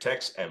and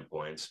protects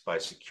endpoints by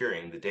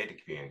securing the data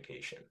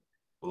communication.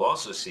 We'll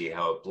also see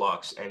how it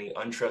blocks any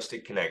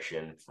untrusted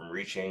connection from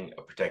reaching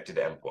a protected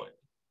endpoint.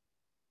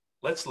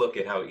 Let's look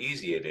at how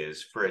easy it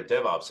is for a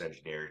DevOps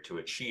engineer to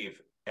achieve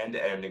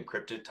end-to-end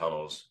encrypted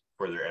tunnels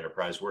for their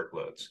enterprise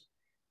workloads.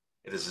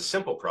 It is a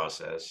simple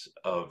process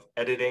of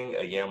editing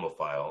a YAML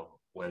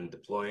file when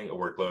deploying a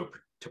workload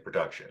to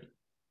production.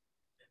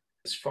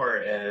 As far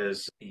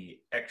as the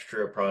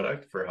extra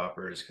product for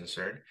Hopr is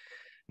concerned,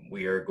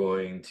 we are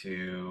going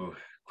to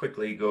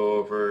quickly go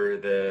over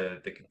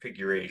the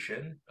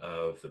configuration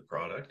of the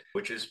product,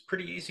 which is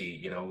pretty easy.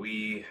 You know,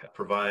 we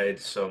provide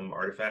some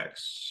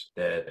artifacts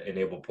that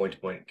enable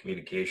point-to-point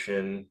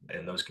communication,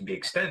 and those can be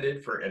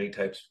extended for any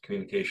types of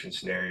communication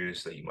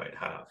scenarios that you might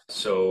have.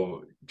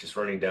 So just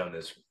running down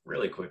this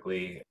really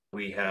quickly,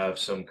 we have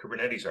some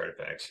Kubernetes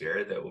artifacts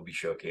here that we'll be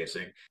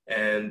showcasing,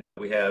 and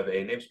we have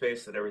a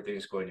namespace that everything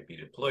is going to be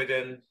deployed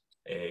in,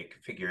 a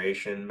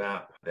configuration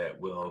map that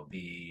will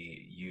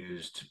be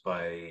used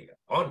by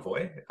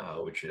Envoy,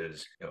 which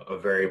is a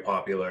very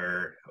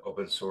popular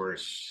open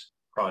source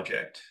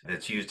project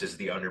that's used as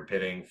the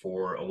underpinning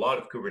for a lot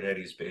of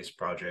Kubernetes-based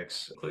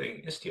projects,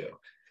 including Istio.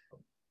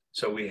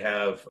 So we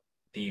have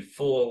the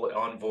full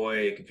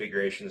Envoy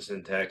configuration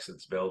syntax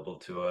that's available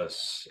to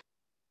us.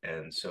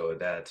 And so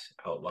that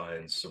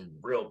outlines some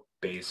real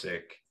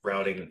basic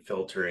routing and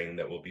filtering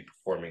that we'll be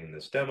performing in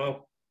this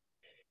demo.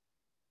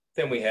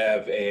 Then we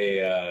have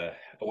a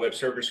web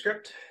server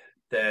script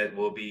that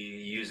we'll be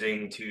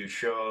using to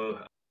show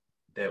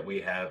that we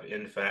have,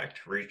 in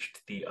fact, reached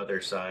the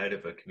other side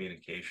of a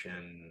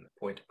communication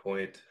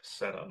point-to-point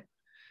setup.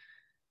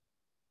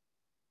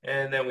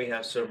 And then we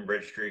have some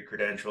registry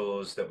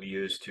credentials that we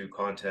use to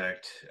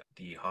contact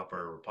the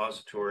Hopr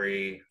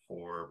repository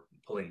for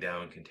pulling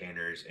down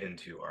containers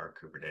into our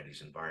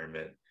Kubernetes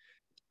environment.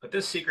 But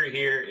this secret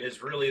here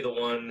is really the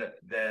one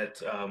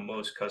that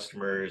most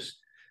customers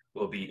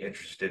will be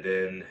interested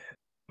in,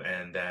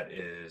 and that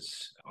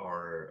is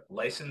our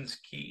license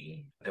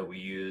key that we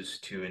use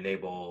to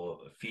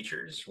enable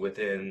features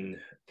within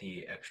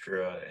the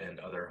extra and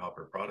other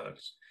Hopr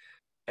products.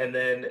 And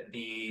then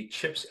the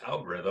CHIPS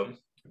algorithm.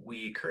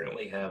 We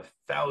currently have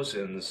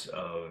thousands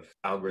of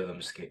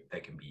algorithms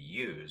that can be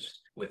used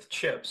with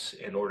chips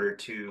in order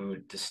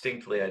to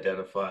distinctly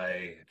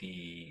identify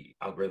the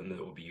algorithm that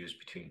will be used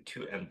between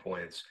two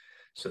endpoints,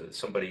 so that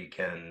somebody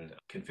can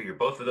configure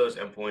both of those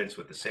endpoints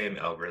with the same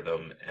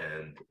algorithm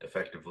and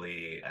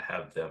effectively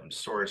have them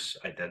source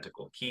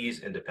identical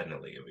keys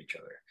independently of each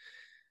other.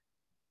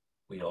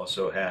 We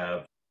also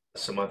have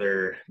some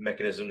other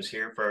mechanisms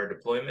here for our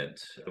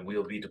deployment.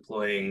 We'll be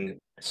deploying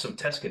some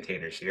test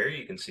containers here.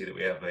 You can see that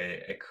we have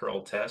a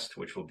curl test,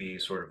 which will be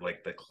sort of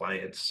like the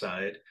client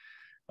side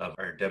of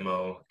our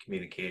demo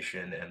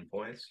communication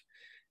endpoints.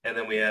 And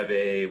then we have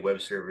a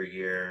web server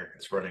here.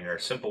 It's running our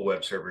simple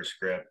web server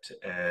script,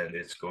 and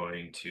it's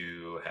going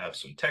to have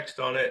some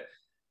text on it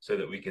so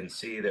that we can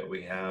see that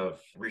we have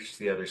reached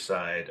the other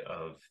side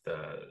of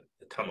the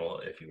tunnel,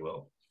 if you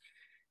will.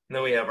 And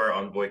then we have our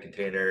Envoy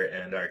container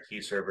and our key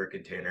server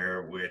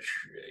container, which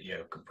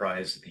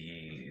comprise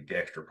the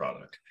extra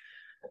product.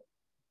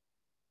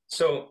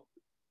 So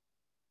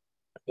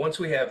once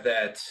we have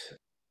that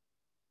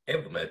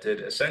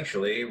implemented,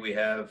 essentially we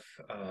have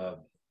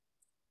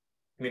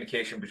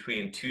communication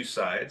between two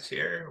sides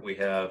here. We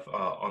have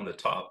on the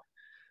top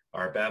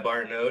our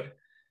Babar node,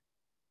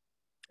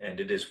 and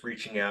it is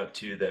reaching out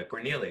to the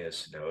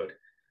Cornelius node.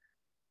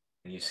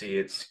 And you see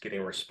it's getting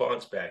a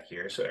response back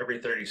here. So every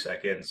 30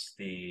 seconds,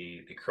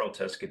 the curl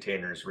test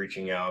container is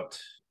reaching out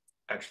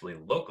actually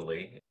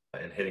locally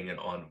and hitting an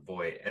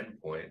Envoy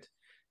endpoint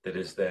that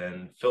is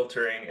then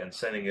filtering and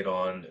sending it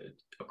on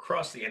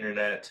across the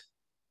internet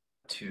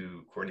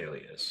to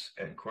Cornelius.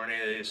 And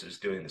Cornelius is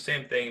doing the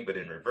same thing, but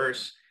in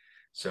reverse.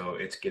 So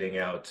it's getting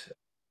out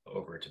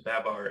over to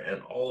Babar,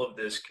 and all of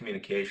this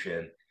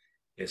communication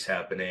is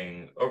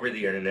happening over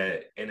the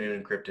internet in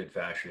an encrypted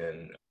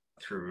fashion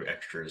through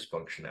extras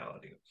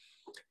functionality.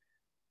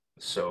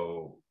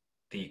 So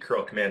the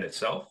curl command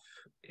itself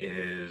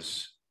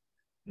is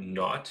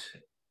not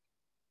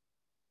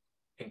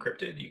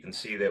encrypted. You can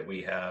see that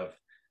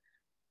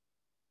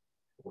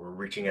we're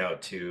reaching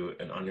out to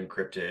an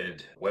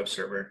unencrypted web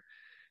server.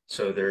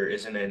 So there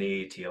isn't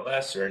any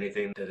TLS or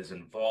anything that is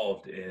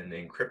involved in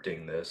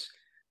encrypting this.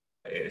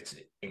 It's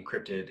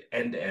encrypted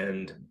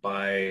end-to-end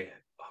by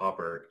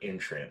Hopr in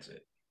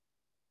transit.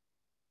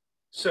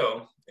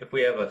 So if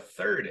we have a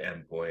third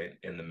endpoint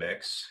in the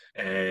mix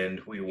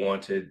and we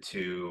wanted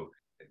to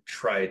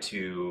try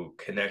to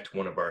connect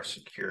one of our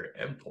secure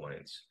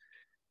endpoints,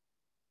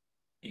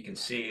 you can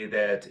see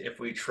that if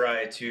we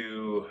try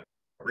to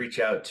reach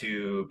out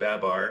to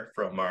Babar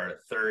from our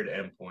third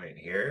endpoint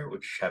here,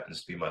 which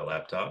happens to be my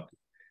laptop,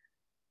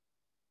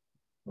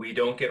 we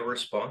don't get a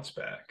response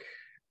back.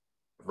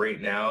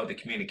 Right now, the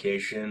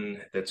communication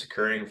that's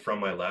occurring from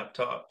my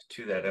laptop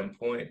to that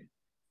endpoint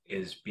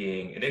is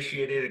being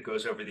initiated. It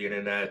goes over the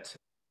internet.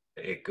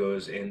 It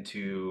goes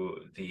into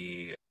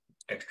the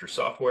extra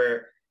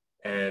software.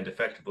 And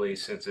effectively,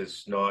 since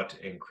it's not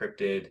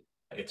encrypted,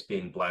 it's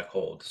being black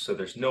holed. So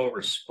there's no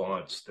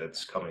response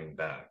that's coming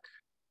back,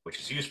 which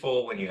is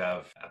useful when you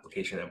have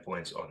application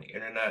endpoints on the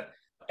internet.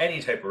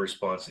 Any type of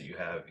response that you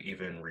have,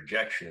 even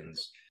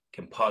rejections,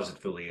 can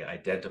positively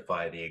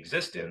identify the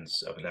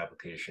existence of an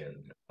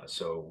application.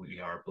 So we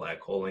are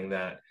black holing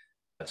that.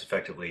 That's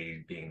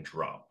effectively being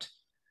dropped.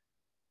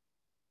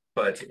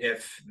 But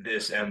if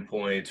this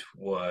endpoint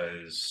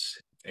was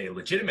a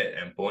legitimate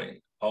endpoint,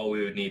 all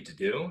we would need to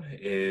do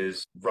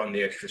is run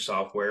the extra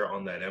software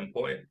on that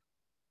endpoint.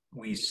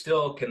 We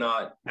still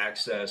cannot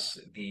access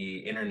the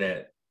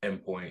internet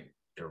endpoint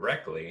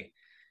directly.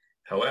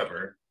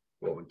 However,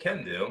 what we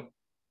can do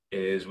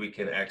is we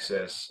can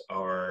access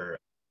our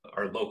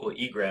local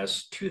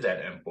egress to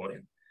that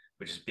endpoint,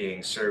 which is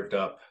being served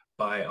up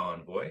by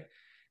Envoy.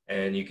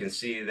 And you can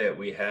see that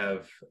we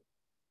have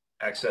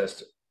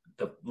accessed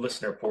the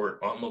listener port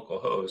on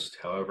localhost.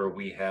 However,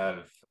 we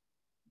have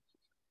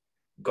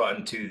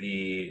gotten to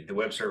the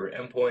web server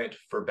endpoint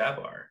for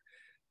Babar.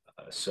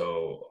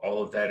 So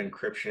all of that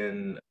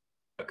encryption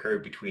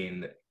occurred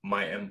between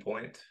my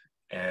endpoint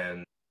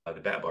and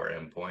the Babar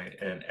endpoint.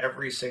 And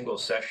every single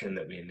session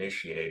that we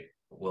initiate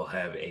will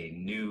have a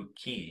new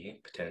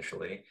key,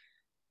 potentially,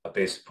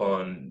 based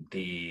upon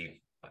the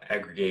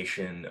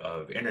aggregation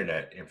of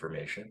internet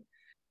information.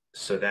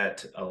 So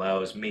that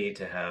allows me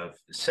to have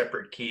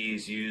separate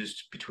keys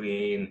used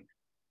between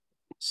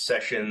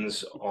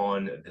sessions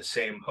on the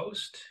same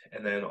host,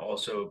 and then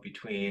also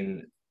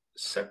between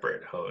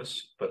separate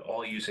hosts, but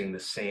all using the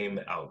same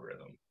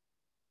algorithm.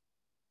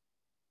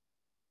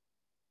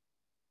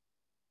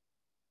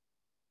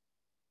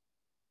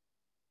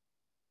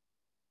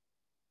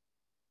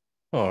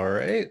 All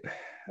right.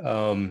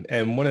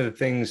 And one of the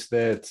things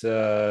that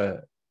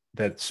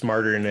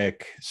Smarter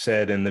Nick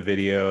said in the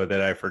video that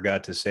I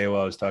forgot to say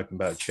while I was talking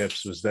about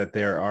chips was that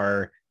there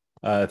are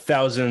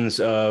thousands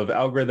of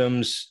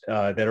algorithms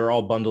that are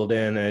all bundled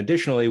in. And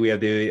additionally, we have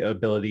the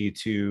ability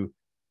to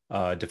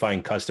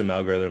define custom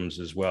algorithms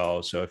as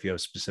well. So if you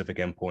have specific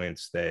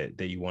endpoints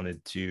that you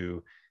wanted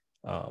to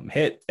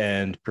hit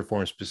and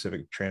perform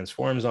specific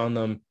transforms on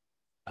them,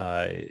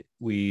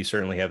 we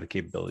certainly have the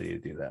capability to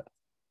do that.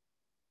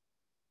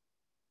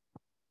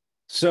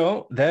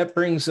 So that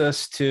brings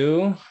us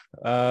to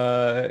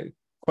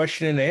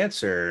question and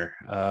answer.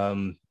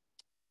 I'll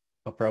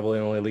probably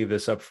only leave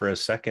this up for a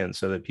second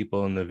so that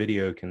people in the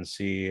video can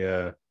see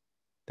that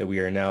we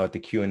are now at the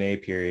Q&A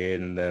period,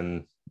 and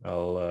then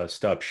I'll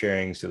stop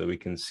sharing so that we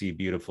can see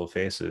beautiful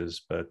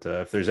faces. But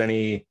if there's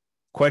any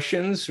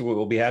questions,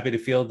 we'll be happy to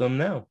field them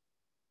now.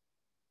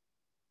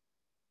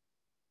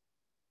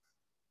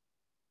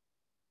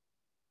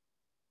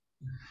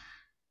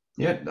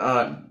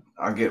 Yeah,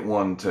 I'll get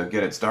one to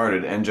get it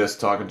started. And just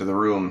talking to the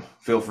room,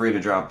 feel free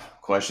to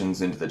drop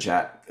questions into the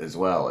chat as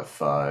well if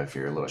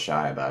you're a little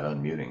shy about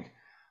unmuting.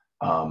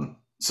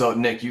 So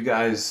Nick, you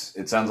guys,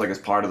 it sounds like as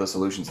part of the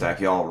solution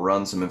stack, y'all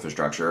run some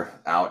infrastructure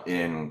out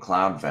in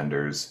cloud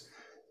vendors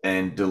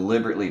and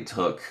deliberately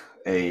took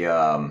a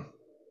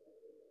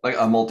like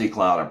a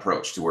multi-cloud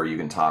approach to where you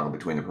can toggle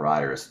between the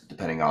providers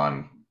depending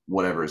on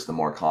whatever is the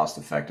more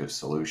cost-effective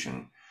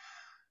solution.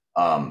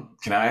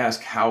 Can I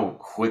ask how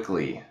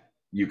quickly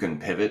you can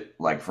pivot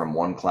like from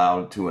one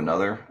cloud to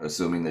another,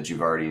 assuming that you've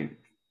already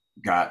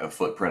got a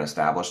footprint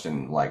established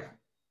in like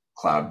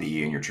cloud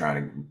B and you're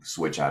trying to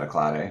switch out of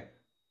cloud A?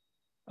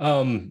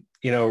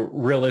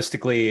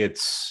 Realistically,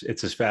 it's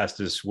as fast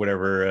as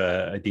whatever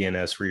a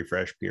DNS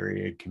refresh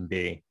period can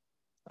be.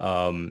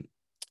 The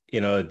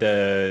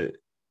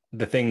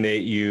thing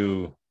that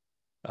you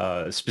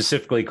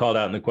specifically called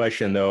out in the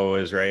question, though,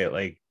 is right,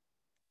 like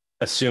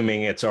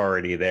assuming it's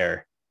already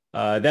there.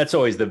 That's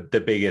always the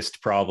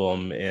biggest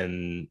problem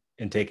in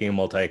taking a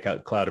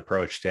multi-cloud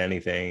approach to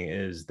anything,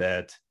 is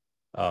that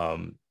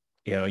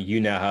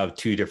you now have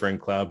two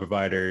different cloud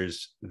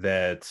providers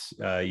that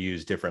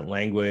use different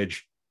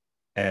language.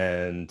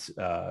 and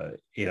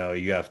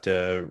you have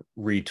to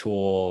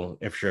retool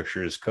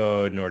infrastructure as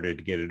code in order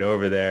to get it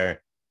over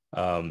there.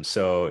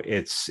 So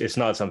it's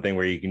not something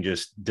where you can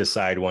just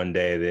decide one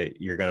day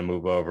that you're going to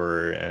move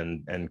over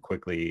and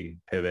quickly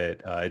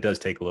pivot. It does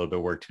take a little bit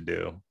of work to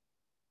do.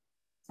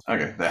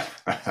 Okay, that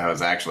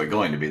was actually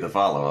going to be the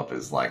follow-up,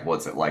 is like,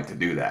 what's it like to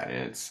do that?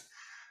 And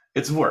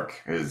it's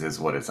work is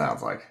what it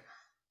sounds like.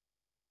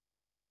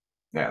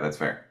 Yeah, that's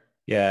fair.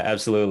 Yeah,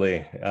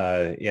 absolutely.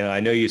 I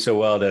know you so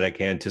well that I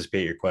can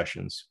anticipate your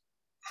questions.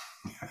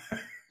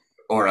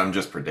 Or I'm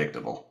just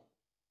predictable.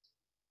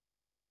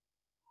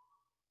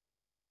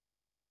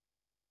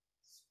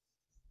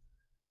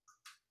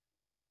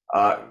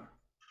 I've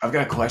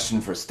got a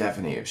question for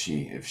Stephanie if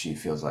she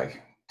feels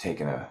like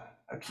taking a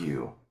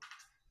cue.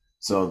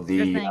 So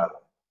the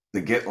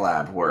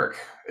GitLab work,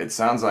 it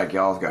sounds like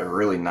y'all have got a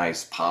really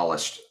nice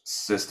polished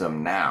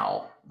system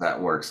now that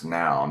works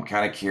now. I'm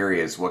kind of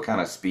curious, what kind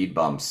of speed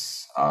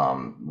bumps,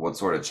 what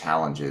sort of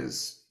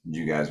challenges did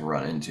you guys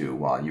run into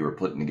while you were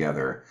putting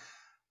together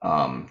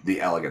the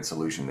elegant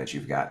solution that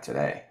you've got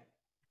today?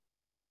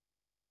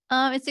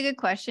 It's a good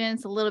question.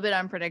 It's a little bit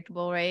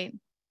unpredictable, right?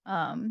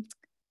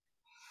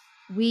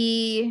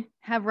 We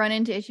have run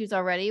into issues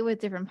already with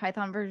different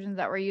Python versions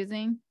that we're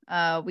using.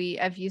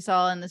 If you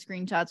saw in the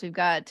screenshots, we've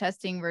got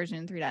testing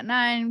version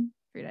 3.9,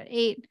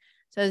 3.8.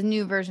 So as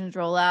new versions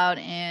roll out,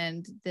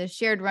 and the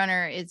shared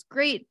runner is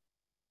great,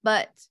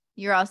 but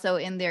you're also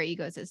in their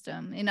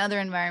ecosystem. In other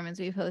environments,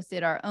 we've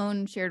hosted our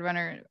own shared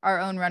runner, our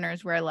own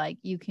runners, where like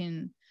you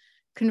can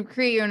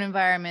create your own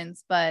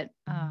environments, but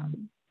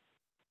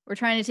we're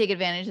trying to take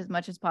advantage as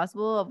much as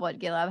possible of what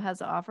GitLab has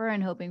to offer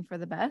and hoping for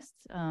the best.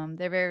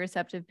 They're very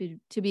receptive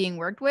to being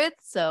worked with.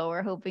 So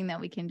we're hoping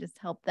that we can just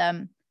help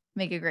them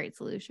make a great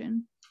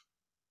solution.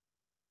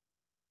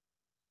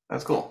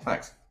 That's cool.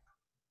 Thanks.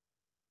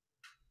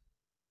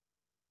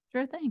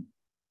 Sure thing.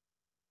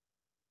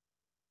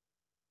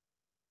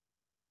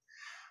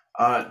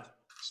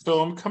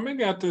 So I'm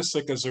coming at this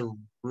like as a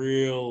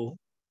real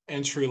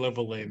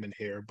entry-level layman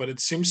here, but it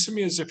seems to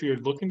me as if you're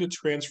looking to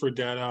transfer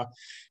data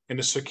in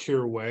a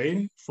secure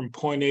way from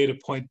point A to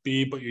point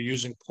B, but you're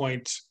using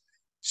point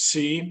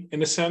C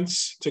in a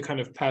sense to kind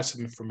of pass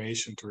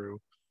information through.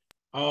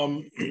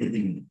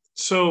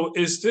 So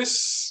is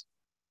this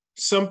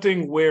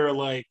something where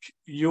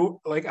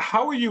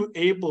how are you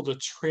able to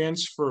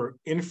transfer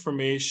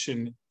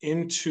information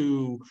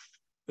into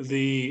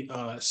the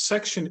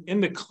section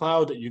in the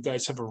cloud that you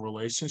guys have a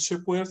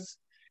relationship with,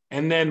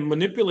 and then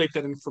manipulate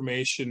that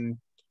information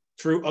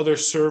through other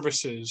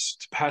services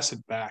to pass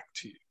it back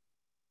to you?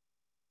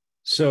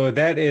 So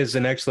that is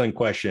an excellent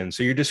question.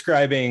 So you're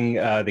describing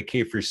the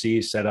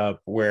K4C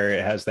setup where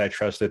it has that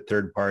trusted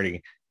third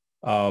party.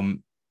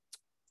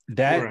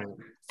 That right.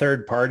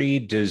 Third party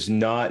does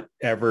not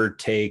ever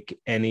take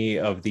any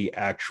of the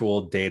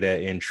actual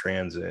data in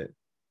transit.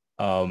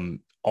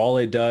 All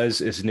it does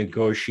is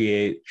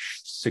negotiate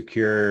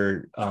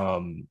secure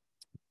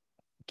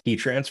key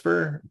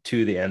transfer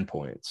to the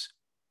endpoints.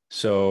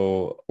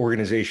 So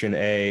organization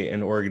A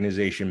and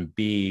organization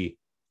B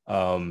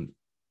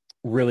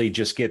really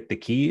just get the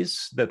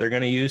keys that they're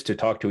going to use to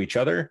talk to each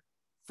other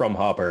from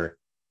Hopr.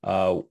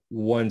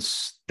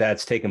 Once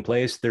that's taken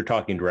place, they're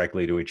talking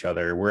directly to each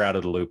other. We're out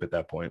of the loop at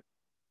that point.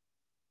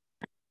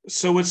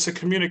 So it's the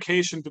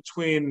communication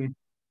between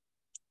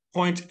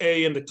point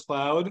A and the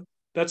cloud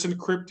that's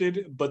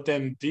encrypted, but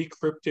then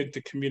decrypted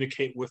to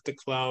communicate with the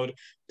cloud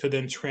to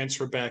then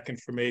transfer back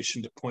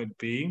information to point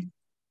B.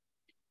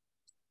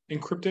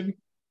 Encrypted?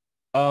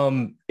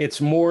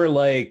 It's more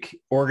like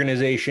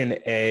organization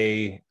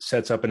A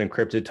sets up an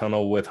encrypted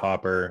tunnel with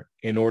Hopr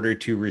in order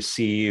to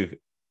receive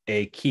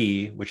a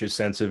key, which is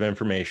sensitive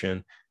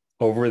information,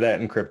 over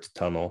that encrypted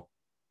tunnel.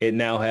 It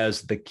now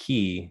has the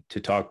key to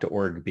talk to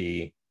org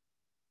B.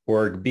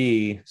 Org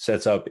B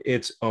sets up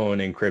its own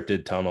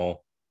encrypted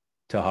tunnel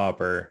to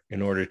Hopr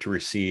in order to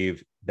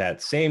receive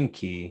that same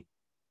key,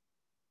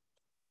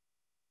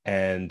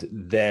 and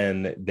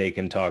then they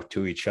can talk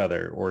to each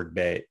other, org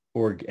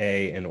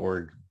A and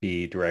org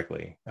B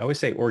directly. I always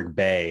say org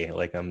bay,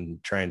 like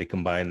I'm trying to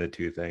combine the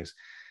two things.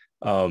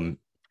 Does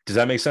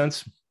that make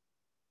sense?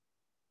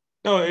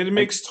 No, it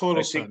makes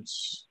total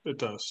sense. It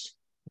does.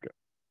 Okay.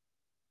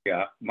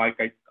 Yeah, Mike,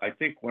 I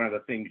think one of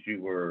the things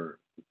you were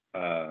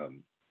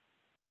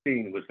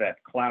seeing was that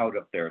cloud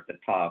up there at the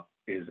top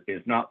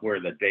is not where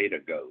the data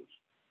goes,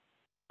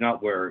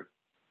 not where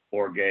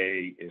org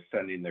A is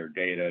sending their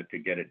data to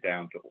get it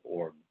down to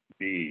org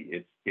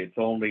B. It's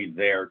only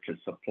there to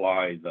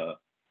supply the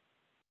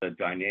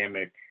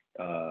dynamic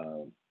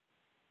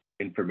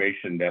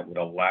information that would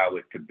allow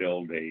it to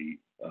build an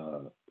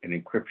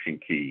encryption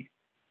key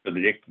so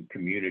that it can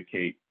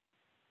communicate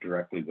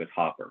directly with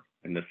Hopr.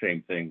 And the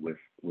same thing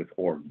with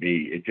org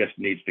B. It just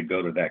needs to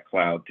go to that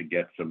cloud to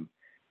get some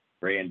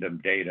random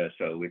data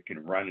so it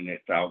can run in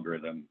its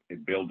algorithm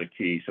and build a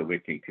key so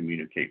it can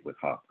communicate with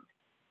Hopr.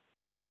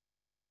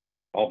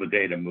 All the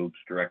data moves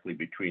directly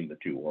between the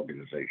two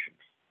organizations.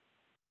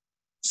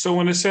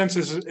 So in a sense,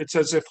 it's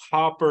as if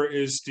Hopr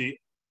is the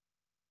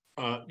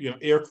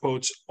air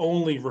quotes,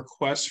 only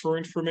requests for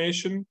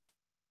information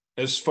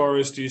as far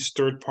as these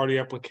third-party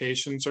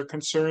applications are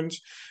concerned,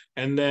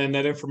 and then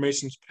that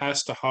information is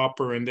passed to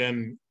Hopr, and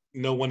then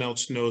no one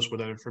else knows where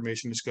that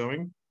information is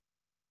going?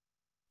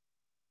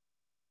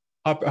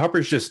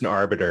 Hopper's just an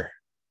arbiter.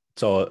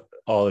 It's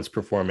all it's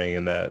performing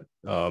in that.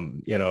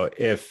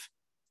 If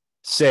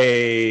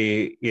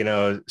say,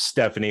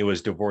 Stephanie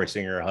was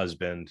divorcing her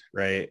husband,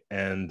 right?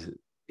 And,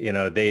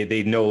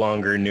 they no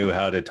longer knew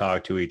how to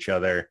talk to each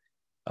other.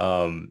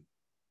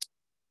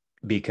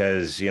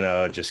 Because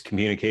just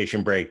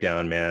communication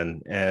breakdown,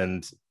 man.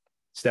 And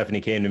Stephanie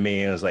came to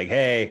me and was like,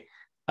 hey,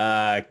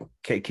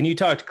 can you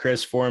talk to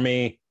Chris for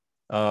me?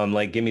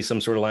 Like, give me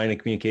some sort of line of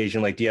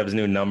communication. Like, do you have his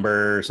new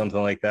number or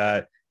something like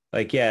that?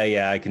 Like,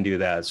 yeah, I can do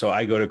that. So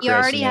I go to Chris. He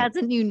already has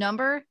a new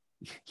number?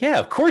 Yeah,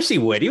 of course he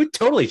would. He would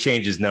totally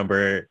change his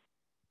number.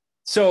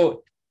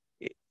 So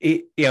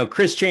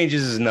Chris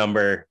changes his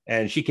number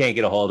and she can't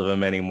get a hold of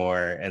him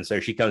anymore. And so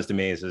she comes to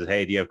me and says,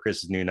 hey, do you have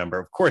Chris's new number?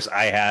 Of course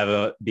I have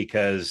it,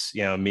 because,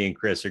 me and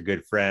Chris are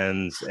good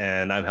friends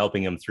and I'm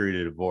helping him through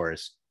the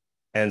divorce.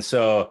 And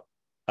so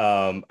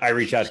I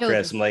reach out to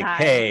Chris. I'm like,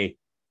 hey,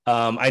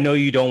 I know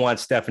you don't want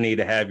Stephanie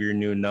to have your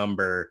new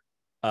number.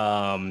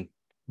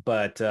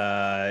 But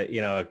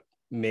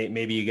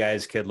maybe you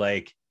guys could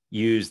like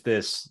use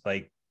this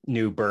like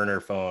new burner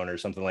phone or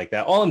something like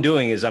that. All I'm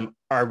doing is I'm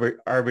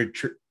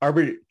arbitrating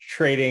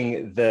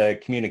the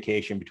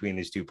communication between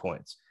these 2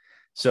 points.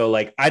 So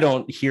like, I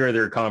don't hear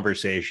their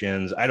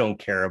conversations. I don't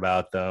care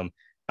about them.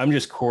 I'm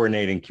just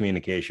coordinating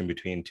communication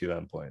between 2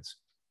 endpoints.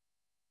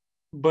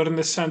 But in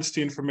the sense,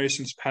 the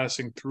information's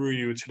passing through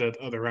you to that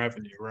other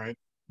avenue, right?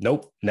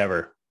 Nope,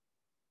 never.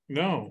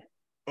 No.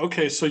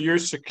 Okay, so you're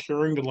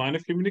securing the line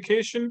of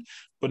communication,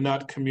 but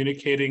not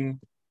communicating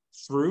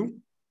through?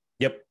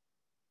 Yep.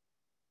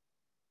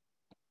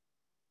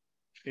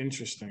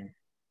 Interesting.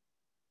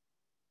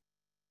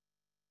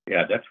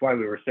 Yeah, that's why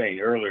we were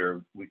saying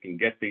earlier, we can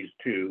get these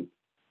 2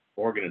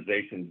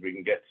 organizations, we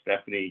can get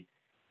Stephanie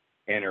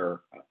and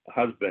her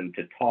husband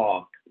to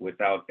talk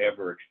without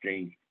ever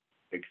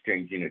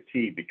exchanging a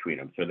T between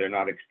them. So they're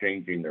not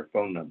exchanging their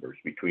phone numbers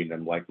between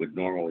them like would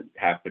normally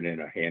happen in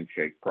a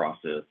handshake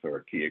process or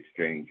a T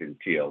exchange in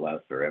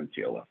TLS or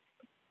MTLS.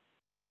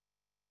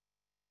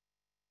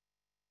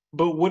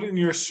 But wouldn't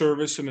your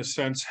service, in a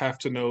sense, have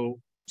to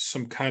know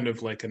some kind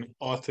of like an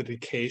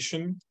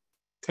authentication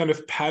kind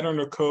of pattern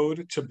or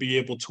code to be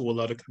able to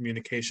allow the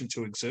communication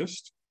to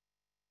exist?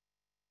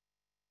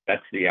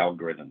 That's the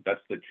algorithm.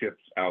 That's the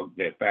chips out.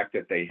 The fact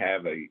that they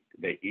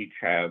each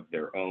have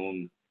their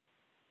own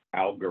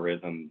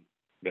algorithm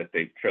that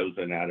they've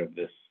chosen out of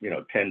this,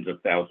 tens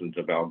of thousands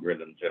of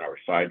algorithms in our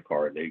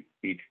sidecar. They've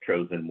each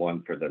chosen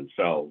one for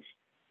themselves.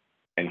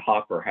 And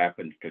Hopr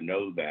happens to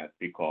know that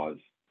because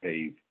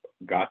they've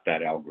got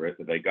that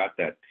algorithm, they got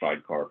that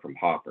sidecar from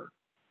Hopr.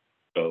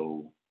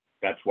 So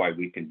that's why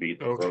we can be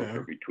the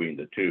broker between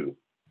the 2.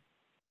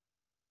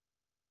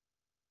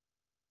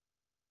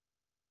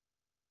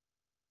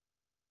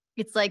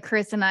 It's like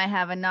Chris and I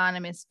have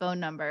anonymous phone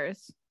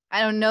numbers.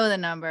 I don't know the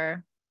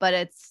number,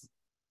 but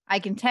I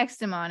can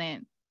text him on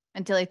it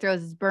until he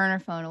throws his burner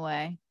phone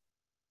away.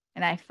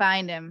 And I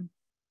find him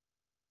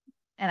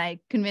and I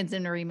convince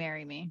him to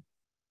remarry me.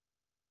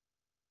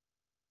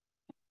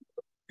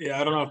 Yeah,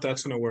 I don't know if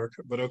that's going to work,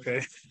 but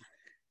okay.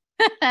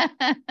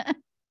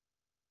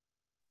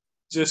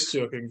 Just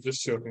joking.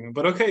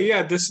 But okay,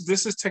 yeah, this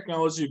is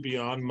technology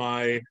beyond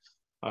my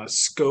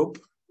scope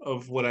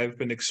of what I've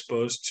been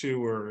exposed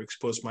to or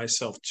exposed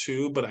myself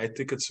to, but I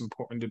think it's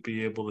important to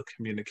be able to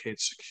communicate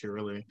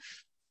securely.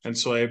 And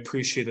so I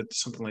appreciate that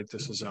something like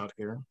this is out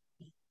here.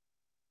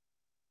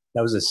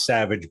 That was a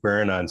savage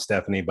burn on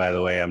Stephanie, by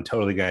the way. I'm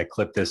totally going to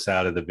clip this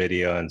out of the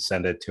video and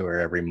send it to her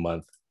every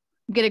month.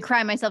 I'm going to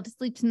cry myself to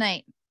sleep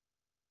tonight.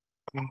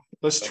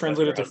 Let's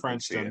translate it to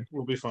French then.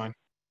 We'll be fine.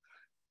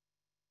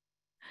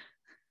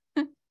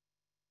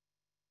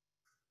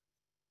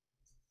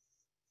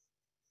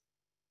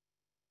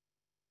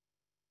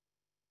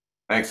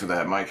 Thanks for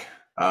that, Mike.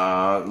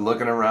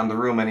 Looking around the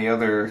room, any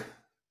other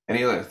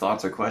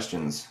thoughts or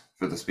questions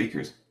for the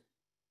speakers?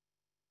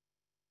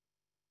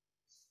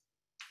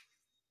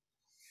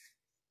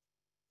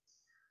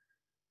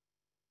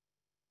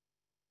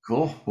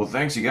 Cool. Well,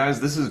 thanks, you guys.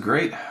 This is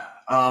great.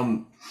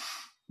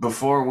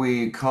 Before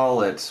we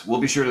call it, we'll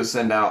be sure to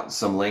send out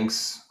some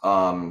links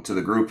to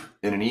the group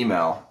in an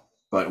email.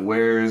 But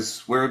where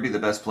would be the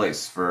best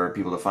place for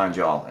people to find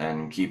y'all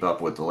and keep up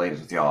with the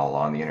latest with y'all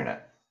on the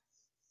internet?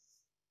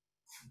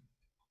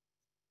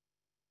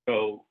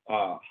 So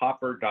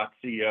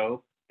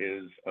hopr.co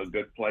is a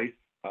good place.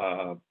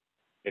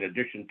 In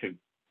addition to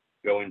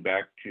going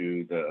back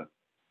to the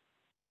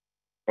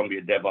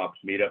Columbia DevOps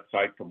meetup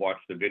site to watch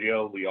the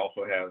video, we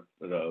also have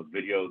the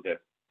video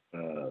that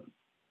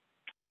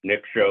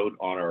Nick showed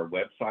on our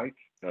website,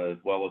 as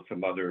well as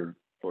some other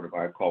sort of,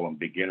 I call them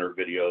beginner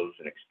videos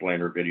and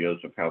explainer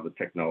videos of how the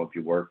technology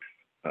works.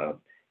 And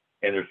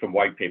there's some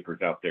white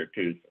papers out there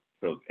too.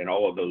 So, and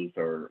all of those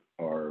are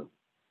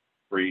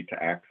free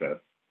to access.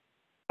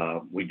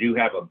 We do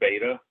have a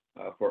beta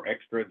for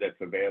extra that's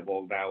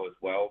available now as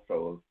well.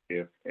 So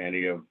if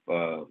any of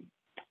the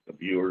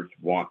viewers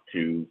want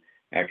to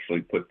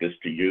actually put this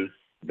to use,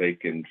 they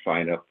can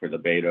sign up for the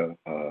beta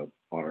on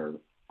our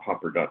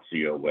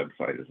Hopr.co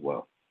website as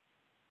well.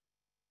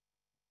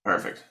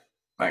 Perfect.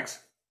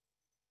 Thanks.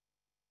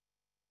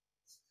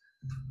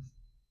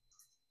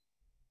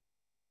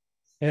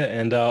 Yeah,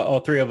 and all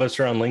three of us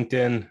are on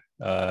LinkedIn.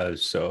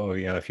 So,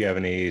 if you have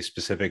any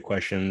specific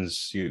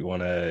questions you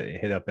want to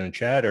hit up in the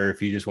chat, or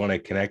if you just want to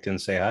connect and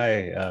say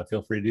hi,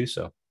 feel free to do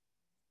so.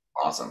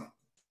 Awesome.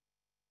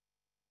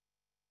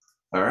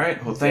 All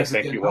right. Well, thanks.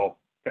 Thank you all.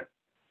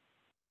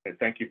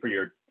 Thank you for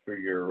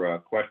your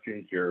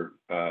questions.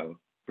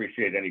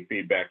 Appreciate any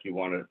feedback you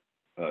want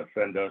to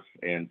send us,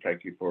 and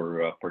thank you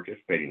for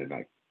participating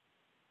tonight.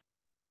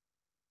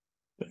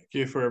 Thank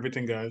you for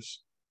everything, guys.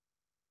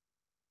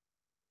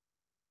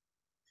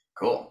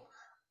 Cool.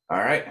 All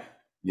right.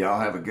 Y'all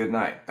have a good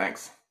night.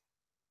 Thanks.